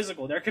has to be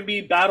physical. There can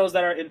be battles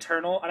that are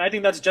internal, and I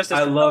think that's just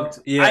as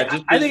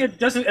I think it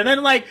doesn't. And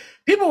then like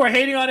people were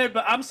hating on it,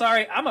 but I'm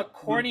sorry, I'm a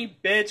corny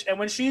bitch, and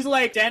when she's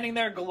like standing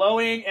there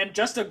glowing and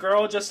Just a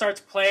Girl just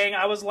starts playing,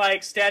 I was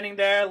like standing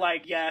there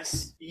like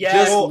yes.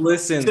 Just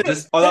listen.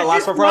 Just that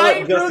last part.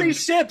 Flying through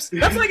these ships.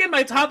 That's like in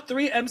my top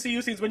 3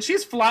 MCU scenes. When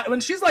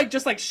she's like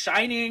just like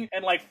shining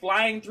and like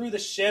flying through the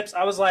ships,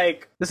 I was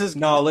like, this is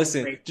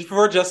listen. great. Just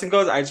before Justin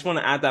goes, I just want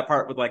to add that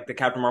part with like the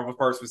Captain Marvel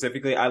part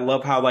specifically. I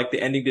love how like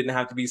the ending didn't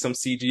have to be some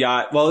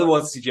CGI. Well, it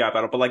was a CGI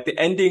battle, but like the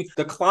ending,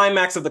 the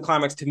climax of the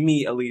climax to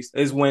me at least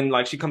is when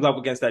like she comes up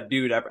against that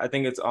dude. I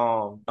think it's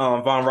Von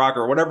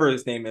Rocker or whatever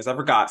his name is. I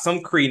forgot, some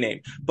Kree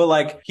name. But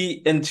like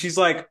she's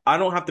like, I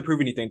don't have to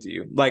prove anything to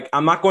you. Like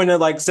I'm not going to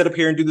like sit up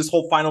here and do this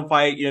whole final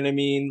fight. You know what I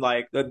mean?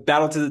 Like the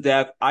battle to the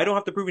death. I don't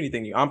have to prove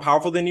anything to you. I'm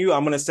powerful than you.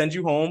 I'm going to send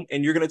you home,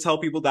 and you're going to tell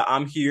people that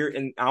I'm here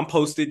and I'm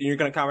posted, and you're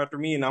going to come after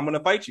me, and I'm going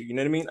to fight you. You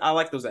know what I mean? I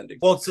like those endings.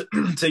 Well,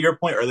 to your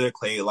point earlier,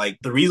 Clay, like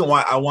the reason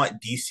why I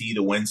want DC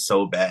to win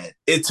so bad,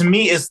 it to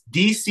me is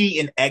DC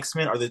and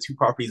X-Men are the 2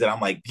 properties that I'm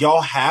like,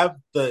 y'all have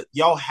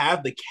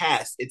the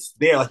cast. It's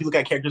there. Like you look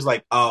at characters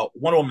like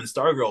Wonder Woman,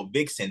 Stargirl,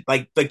 Vixen,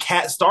 like the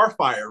cat,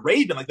 Starfire,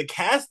 Raven. Like the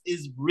cast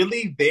is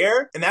really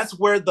there, and that's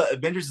where the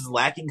Avengers is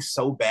lacking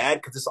so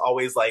bad, because it's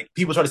always like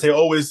people try to say,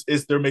 oh, is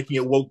they're making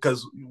it woke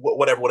because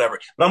whatever.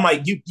 But I'm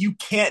like, you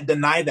can't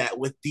deny that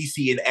with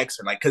DC and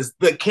X-Men, like because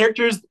the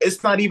characters,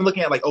 it's not even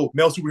looking at like, oh,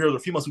 male superheroes or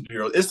female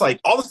superheroes. It's like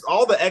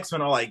all the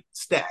X-Men are like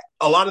stacked.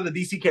 A lot of the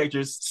DC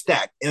characters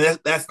stacked, and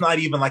that's not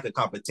even like a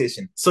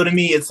competition. So to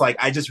me, it's like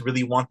I just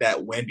really want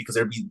that win, because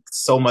there'd be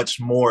so much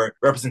more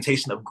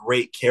representation of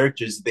great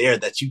characters there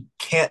that you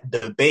can't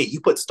debate.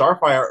 You put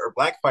Starfire or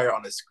Blackfire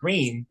on the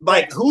screen,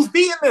 like who's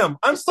beating them?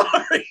 I'm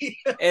sorry.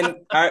 And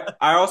I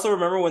also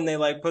remember when they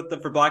like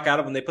for Black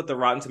Adam, when they put the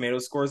Rotten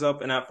Tomatoes scores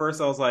up, and at first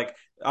I was like,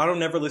 I don't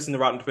never listen to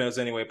Rotten Tomatoes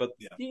anyway, but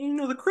you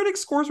know, the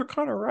critics' scores were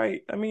kind of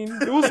right. I mean,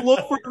 it was low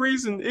for a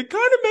reason. It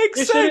kind of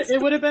makes sense.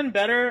 It would have been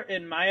better,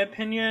 in my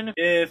opinion,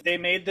 if they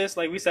made this,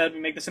 like we said,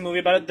 we make this a movie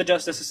about the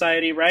Justice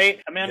Society,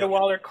 right? Amanda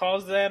Waller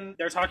calls them.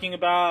 They're talking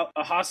about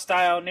a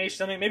hostile nation.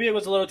 Something. Maybe it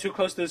was a little too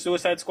close to the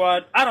Suicide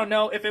Squad. I don't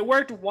know. If it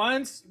worked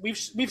once, we've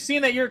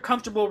seen that you're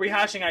comfortable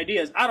rehashing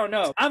ideas. I don't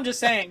know. I'm just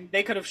saying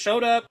they could have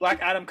showed up.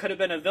 Black Adam could have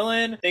been a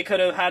villain. They could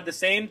have had the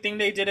same thing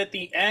they did at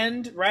the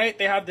end, right?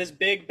 They have this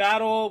big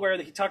battle where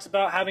he talks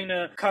about having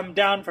to come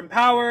down from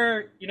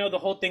power, you know, the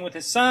whole thing with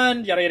his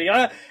son, yada yada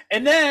yada.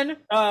 And then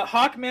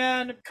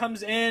Hawkman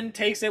comes in,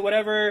 takes it,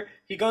 whatever.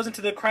 He goes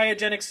into the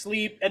cryogenic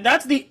sleep, and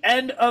that's the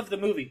end of the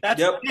movie. That's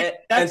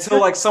it. So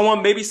like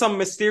maybe some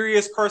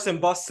mysterious person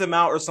busts him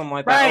out or something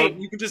like that. Right. Or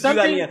you could just do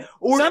that again.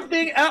 Or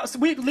something else.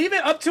 We leave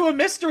it up to a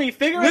mystery.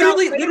 Figure it out.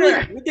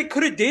 Literally, what they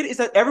could have did is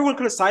that everyone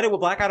could have sided with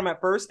Black Adam at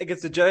first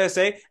against the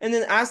JSA, and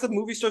then as the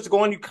movie starts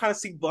going, you kind of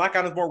see Black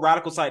Adam's more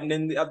radical side, and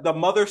then the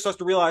mother starts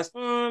to realize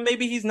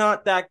maybe he's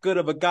not that good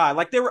of a guy.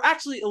 Like they were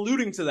actually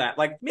alluding to that.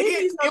 Like maybe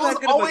he's not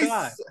that good of a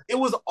guy. It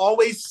was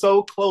always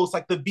so close.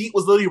 Like the beat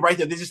was literally right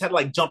there. They just had to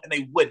like jump, and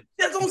they wouldn't.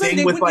 That's what I'm saying.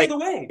 They went the other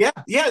way.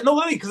 No,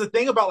 literally, because the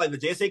thing about like the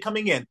JSA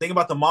coming in, thing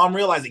about the mom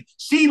realizing,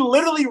 she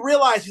literally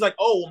realized, she's like,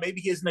 oh,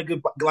 maybe he isn't a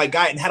good like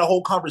guy, and had a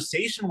whole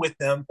conversation with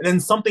him, and then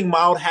something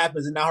mild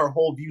happens, and now her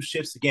whole view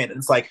shifts again. And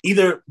it's like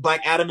either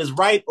Black Adam is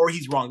right or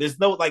he's wrong. There's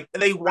no like,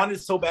 they wanted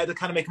so bad to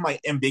kind of make him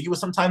like ambiguous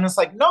sometimes. It's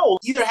like, no,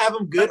 either have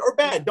him good or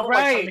bad. Don't like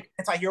try to make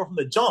an anti-hero from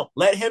the jump.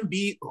 Let him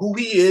be who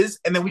he is,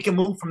 and then we can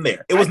move from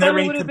there. It was never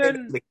any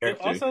commitment to the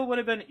character. It also would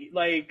have been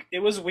like, it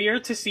was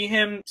weird to see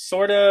him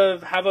sort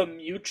of have a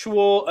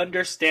mutual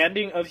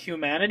understanding of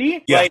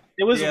humanity. Like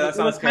it was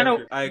kind of,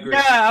 I agree.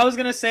 Yeah, I was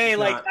gonna say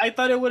I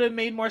thought it would have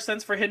made more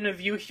sense for him to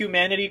view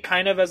humanity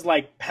kind of as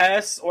like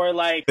pests or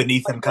like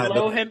beneath him, kind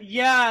below of him.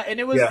 Yeah, and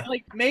it was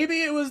like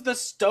maybe it was the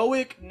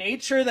stoic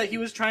nature that he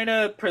was trying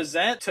to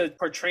present to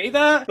portray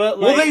that. But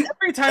like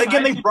every time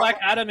I see Black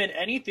Adam in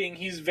anything,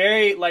 he's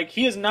very like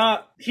he is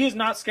not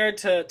scared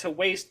to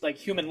waste like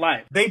human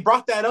life. They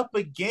brought that up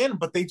again,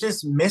 but they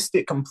just missed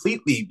it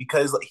completely,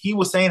 because like, he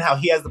was saying how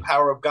he has the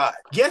power of God.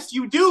 Yes,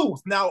 you do.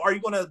 Now, are you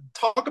going to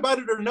talk about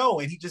it or no?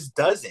 And he just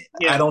doesn't.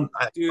 Yeah.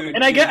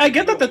 I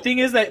get that the thing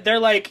is that they're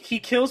like, he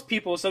kills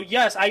people. So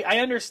yes, I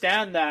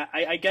understand that.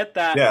 I get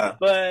that. Yeah.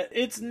 But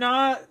it's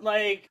not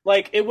like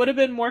it would have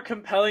been more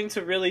compelling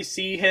to really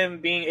see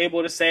him being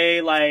able to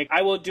say like,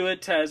 I will do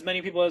it to as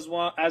many people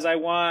as I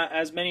want,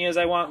 as many as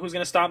I want. Who's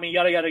going to stop me?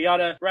 Yada, yada,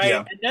 yada. Right. Yeah.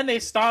 And then they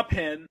stop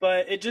him.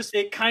 But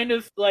it kind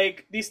of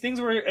like these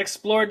things were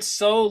explored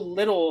so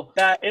little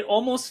that it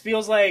almost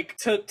feels like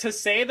to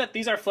say that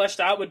these are fleshed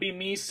out out would be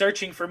me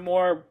searching for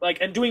more, like,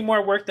 and doing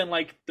more work than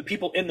like the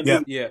people in the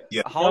movie.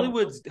 Yeah.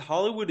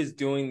 Hollywood is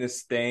doing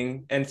this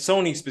thing, and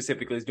Sony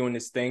specifically is doing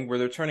this thing where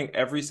they're turning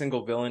every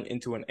single villain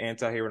into an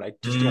anti-hero, and I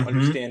just don't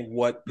understand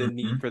what the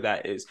need for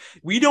that is.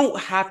 We don't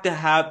have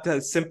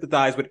to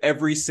sympathize with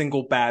every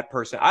single bad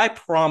person. I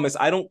promise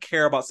I don't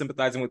care about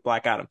sympathizing with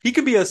Black Adam. He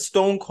could be a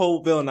stone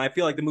cold villain. I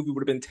feel like the movie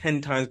would have been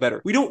 10 times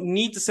better. We don't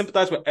need to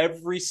sympathize with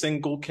every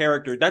single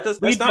character.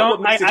 That's not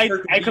what makes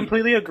I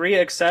completely agree,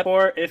 except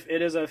for if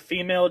it is a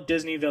female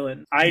Disney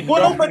villain.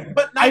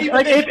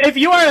 If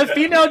you are a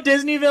female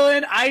Disney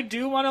villain, I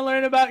do want to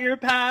learn about your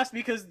past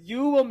because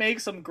you will make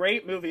some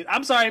great movies.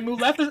 I'm sorry,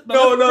 Maleficent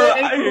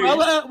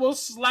Cruella will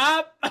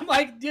slap. I'm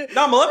like,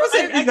 no,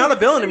 Maleficent is not a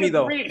villain to me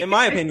though. In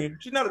my opinion,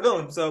 she's not a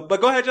villain. So,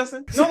 but go ahead,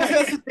 Justin. No,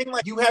 that's the thing.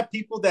 Like, you have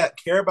people that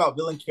care about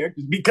villain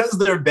characters because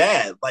they're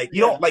bad. Like,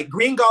 you don't like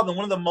Green Goblin,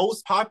 one of the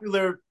most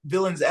popular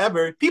villains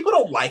ever. People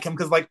don't like him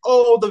because, like,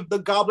 oh, the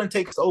Goblin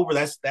takes over.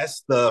 That's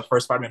the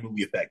first Spider-Man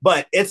movie effect.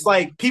 But it's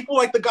like people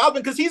like the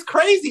Goblin because he's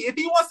crazy. If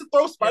he wants to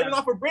throw Spider-Man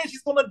off a bridge,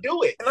 he's gonna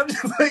do it. And I'm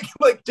just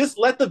like, just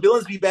let the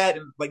villains be bad,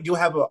 and like you'll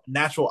have a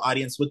natural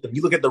audience with them.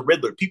 You look at the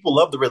Riddler. People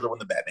love the Riddler when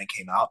the Batman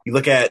came out. You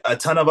look at a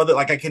ton of other,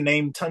 like I can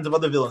name tons of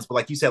other villains, but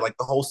like you said, like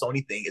the whole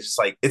Sony thing is just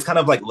like it's kind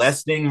of like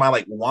lessening my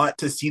like want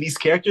to see these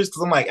characters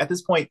because I'm like at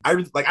this point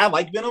I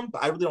like Venom,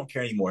 but I really don't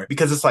care anymore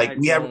because it's like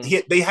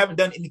they haven't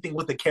done anything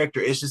with the character.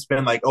 It's just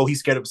been like, oh, he's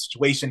scared of a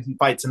situation, he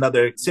fights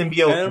another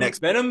symbiote.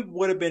 Venom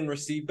would have been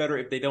received better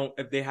if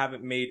they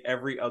haven't made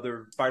every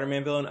other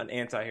Spider-Man villain an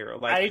anti-hero.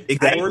 Like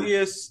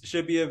Morbius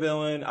should be a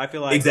villain. I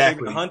feel like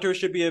Hunter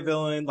should be a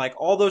villain. Like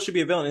all those should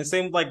be a villain. And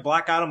same with like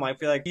Black Adam. I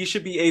feel like he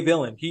should be a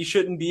villain. He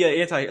shouldn't be an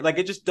anti-hero. Like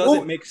it just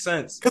doesn't make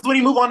sense. Because when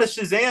you move on to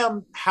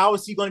Shazam, how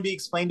is he going to be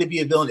explained to be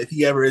a villain if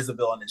he ever is a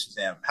villain in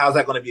Shazam? How's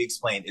that going to be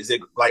explained? Is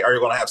it like, are you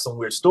going to have some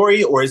weird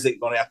story, or is it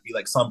going to have to be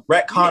like some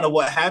retcon of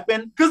what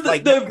happened? Because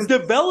the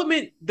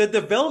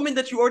development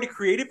that you already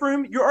created for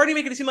him, you're already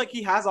making it seem like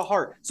he has a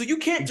heart. So you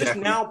can't just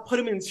now put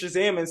him in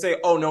Shazam and say,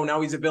 oh no,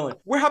 now he's a villain.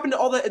 What happened to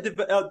all that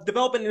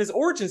development in his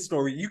origin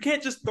story? You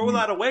can't just throw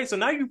that away. So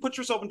now you put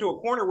yourself into a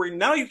corner where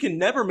now you can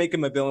never make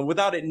him a villain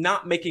without it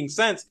not making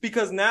sense,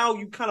 because now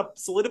you kind of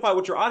solidify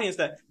with your audience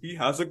that he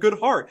has a good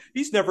heart.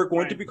 He's never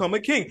going to become a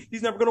king.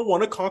 He's never going to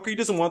want to conquer. He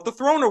doesn't want the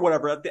throne or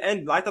whatever. At the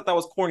end, I thought that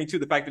was corny too,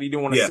 the fact that he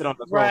didn't want to sit on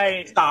the throne.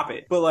 Right. Stop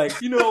it. But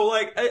like, you know,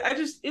 like I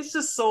just, it's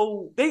just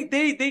so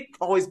they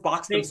always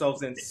box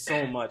themselves in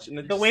so much.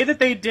 And the way that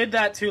they did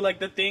that too, like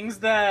the things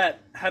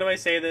that, how do I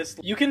say this?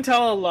 You can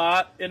tell a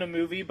lot in a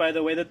movie by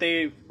the way that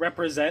they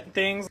represent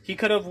things. He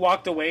could have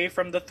walked away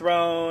from the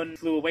throne,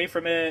 flew away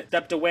from it,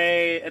 stepped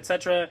away,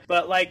 etc.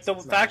 But like the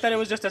fact that it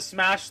was just a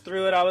smash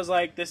through it, I was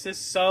like, this is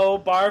so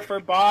bar for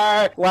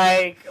bar,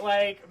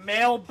 like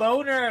male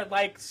boner,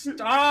 like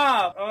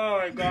stop. Oh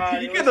my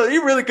god. He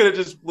really could have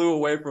just flew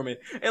away from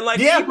it. And like,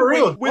 yeah, for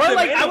real. Or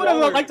like I would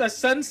have liked a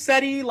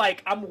sunsetty,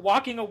 like I'm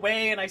walking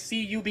away and I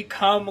see you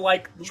become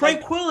like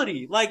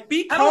tranquility. Like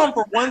be calm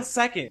for 1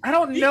 second. I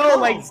don't know,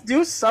 like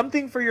do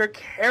something for your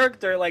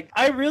character. Like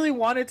I really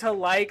wanted to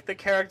like the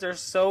character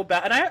so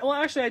bad. And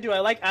I do. I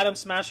like Atom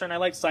Smasher and I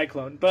like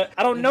Cyclone, but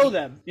I don't know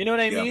them. You know what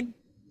I mean?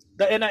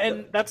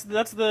 And that's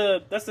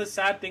the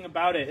sad thing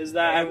about it, is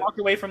that I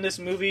walked away from this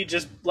movie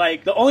just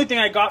like the only thing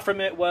I got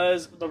from it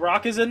was The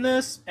Rock is in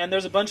this and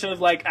there's a bunch of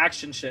like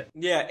action shit.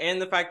 Yeah,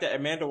 and the fact that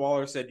Amanda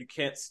Waller said you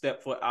can't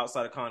step foot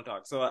outside of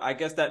Contact. So I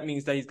guess that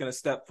means that he's gonna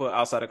step foot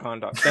outside of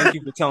Contact. Thank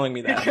you for telling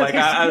me that. Like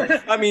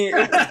I mean,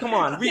 come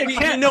on, we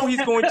know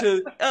he's going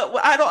to.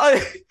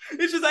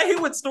 It's just I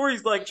hate when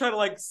stories like try to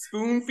like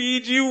spoon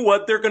feed you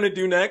what they're gonna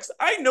do next.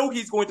 I know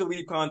he's going to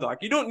leave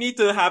Contact. You don't need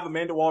to have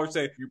Amanda Waller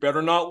say you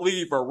better not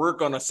leave or we're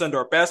gonna send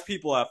our best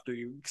people after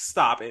you.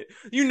 Stop it.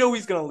 You know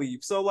he's gonna leave.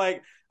 So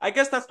like I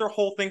guess that's their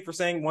whole thing for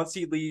saying once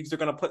he leaves they're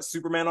gonna put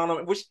Superman on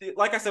him, which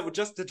like I said, with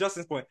just to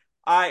Justin's point,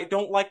 I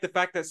don't like the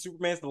fact that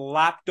Superman's the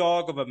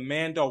lapdog of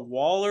Amanda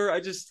Waller.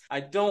 I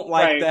don't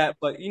like that,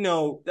 but you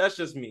know, that's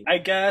just me. I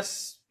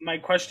guess my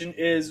question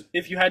is,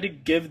 if you had to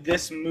give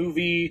this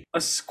movie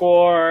a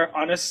score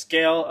on a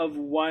scale of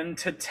 1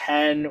 to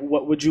 10,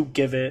 what would you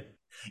give it?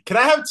 Can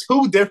I have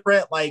two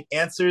different like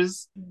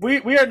answers?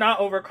 We are not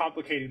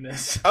overcomplicating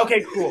this.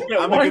 Okay, cool.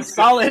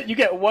 You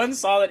get one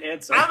solid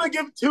answer. I'm gonna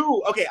give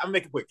two. Okay, I'm gonna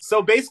make it quick.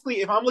 So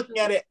basically, if I'm looking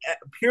at it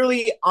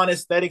purely on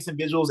aesthetics and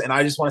visuals, and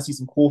I just want to see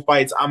some cool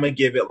fights, I'm gonna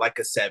give it like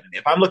a 7.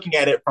 If I'm looking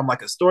at it from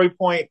like a story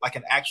point, like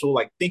an actual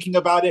like thinking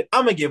about it,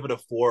 I'm gonna give it a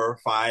 4 or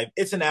 5.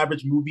 It's an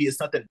average movie. It's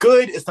nothing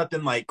good. It's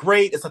nothing like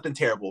great. It's nothing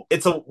terrible.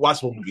 It's a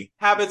watchable movie.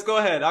 Habits, go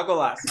ahead. I'll go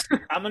last.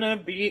 I'm gonna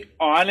be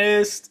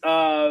honest.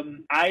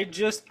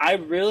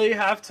 I really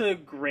have to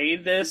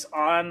grade this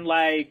on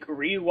like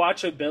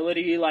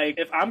rewatchability. Like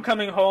if I'm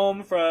coming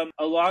home from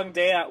a long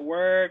day at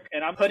work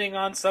and I'm putting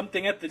on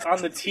something on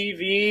the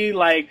TV,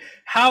 like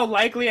how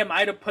likely am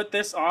I to put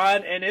this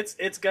on and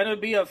it's gonna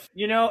be I'm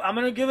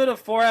gonna give it a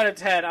 4 out of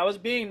 10. I was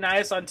being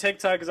nice on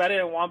TikTok because I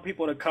didn't want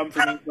people to come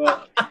for me,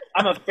 but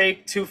I'm a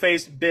fake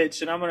two-faced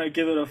bitch and I'm gonna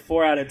give it a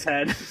 4 out of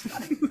 10.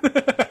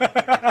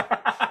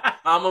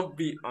 I'm I'm gonna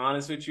be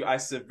honest with you. I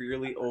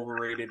severely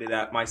overrated it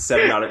at my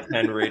 7 out of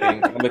 10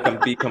 rating. I'm gonna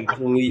be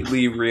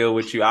completely real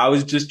with you. I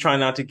was just trying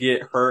not to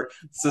get hurt.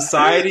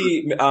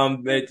 Society,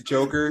 the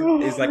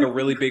Joker is like a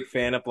really big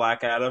fan of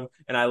Black Adam,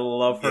 and I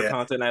love her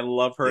content. I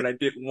love her, and I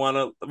didn't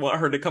want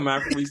her to come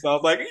after me. So I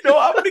was like,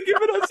 I'm gonna give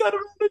it a 7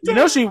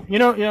 out of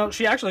 10.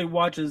 She actually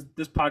watches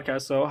this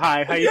podcast. So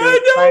hi, how you Yeah,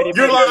 doing? I know.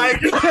 You're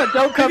like,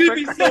 Don't come. You'd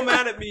be so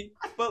mad at me,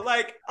 but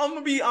like, I'm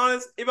gonna be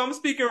honest. If I'm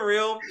speaking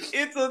real,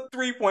 it's a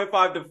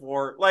 3.5 to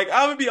 4. Like,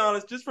 I'm gonna be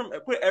honest. Just from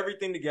put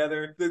everything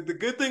together, the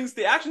good things,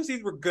 the action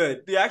scenes were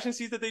good. The action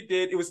scenes that they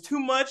did, it was too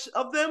much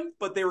of them,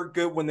 but they were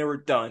good when they were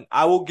done.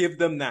 I will give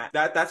them that.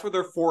 That's where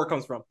their 4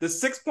 comes from. The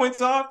 6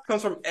 points off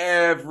comes from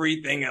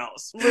everything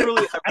else.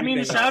 Literally,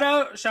 shout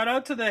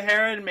out to the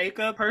hair and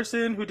makeup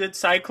person who did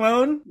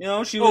Cyclone.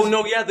 She was. Oh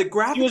no, yeah, the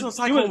graphics on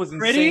Cyclone was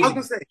pretty. insane. I was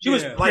gonna say, She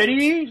was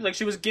pretty. Like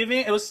she was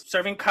giving. It was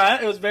serving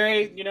cut. It was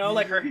very,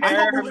 like her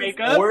hair, her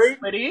makeup,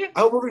 pretty. I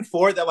hope moving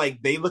forward that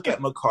like they look at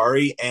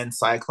Makari and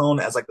Cyclone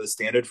as like the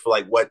standard for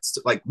like what's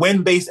like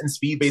wind-based and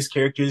speed-based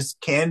characters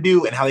can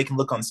do and how they can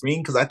look on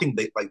screen, because I think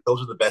they like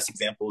those are the best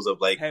examples of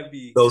like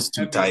those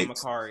two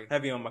types.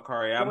 Heavy on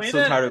Makari. I'm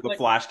so tired of the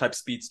Flash type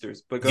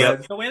speedsters. But go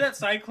ahead. The way that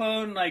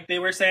Cyclone, like they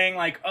were saying,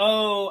 like,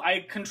 oh,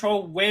 I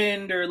control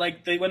wind, or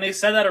like when they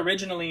said that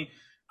originally,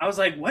 I was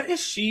like, what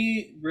is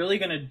she really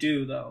gonna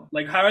do though?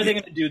 Like, how are they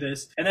gonna do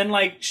this? And then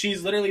like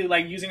she's literally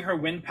like using her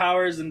wind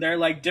powers, and they're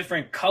like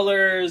different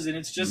colors, and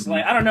it's just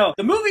like, I don't know.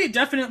 The movie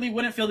definitely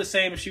wouldn't feel the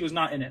same if she was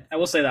not in it. I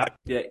will say that.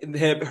 Yeah,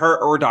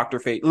 her or Dr.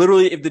 Fate.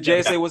 Literally, if the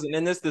JSA wasn't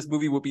in this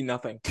movie would be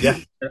nothing. Yeah,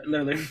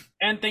 literally.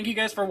 And thank you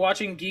guys for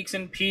watching Geeks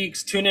and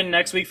Peaks. Tune in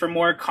next week for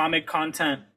more comic content.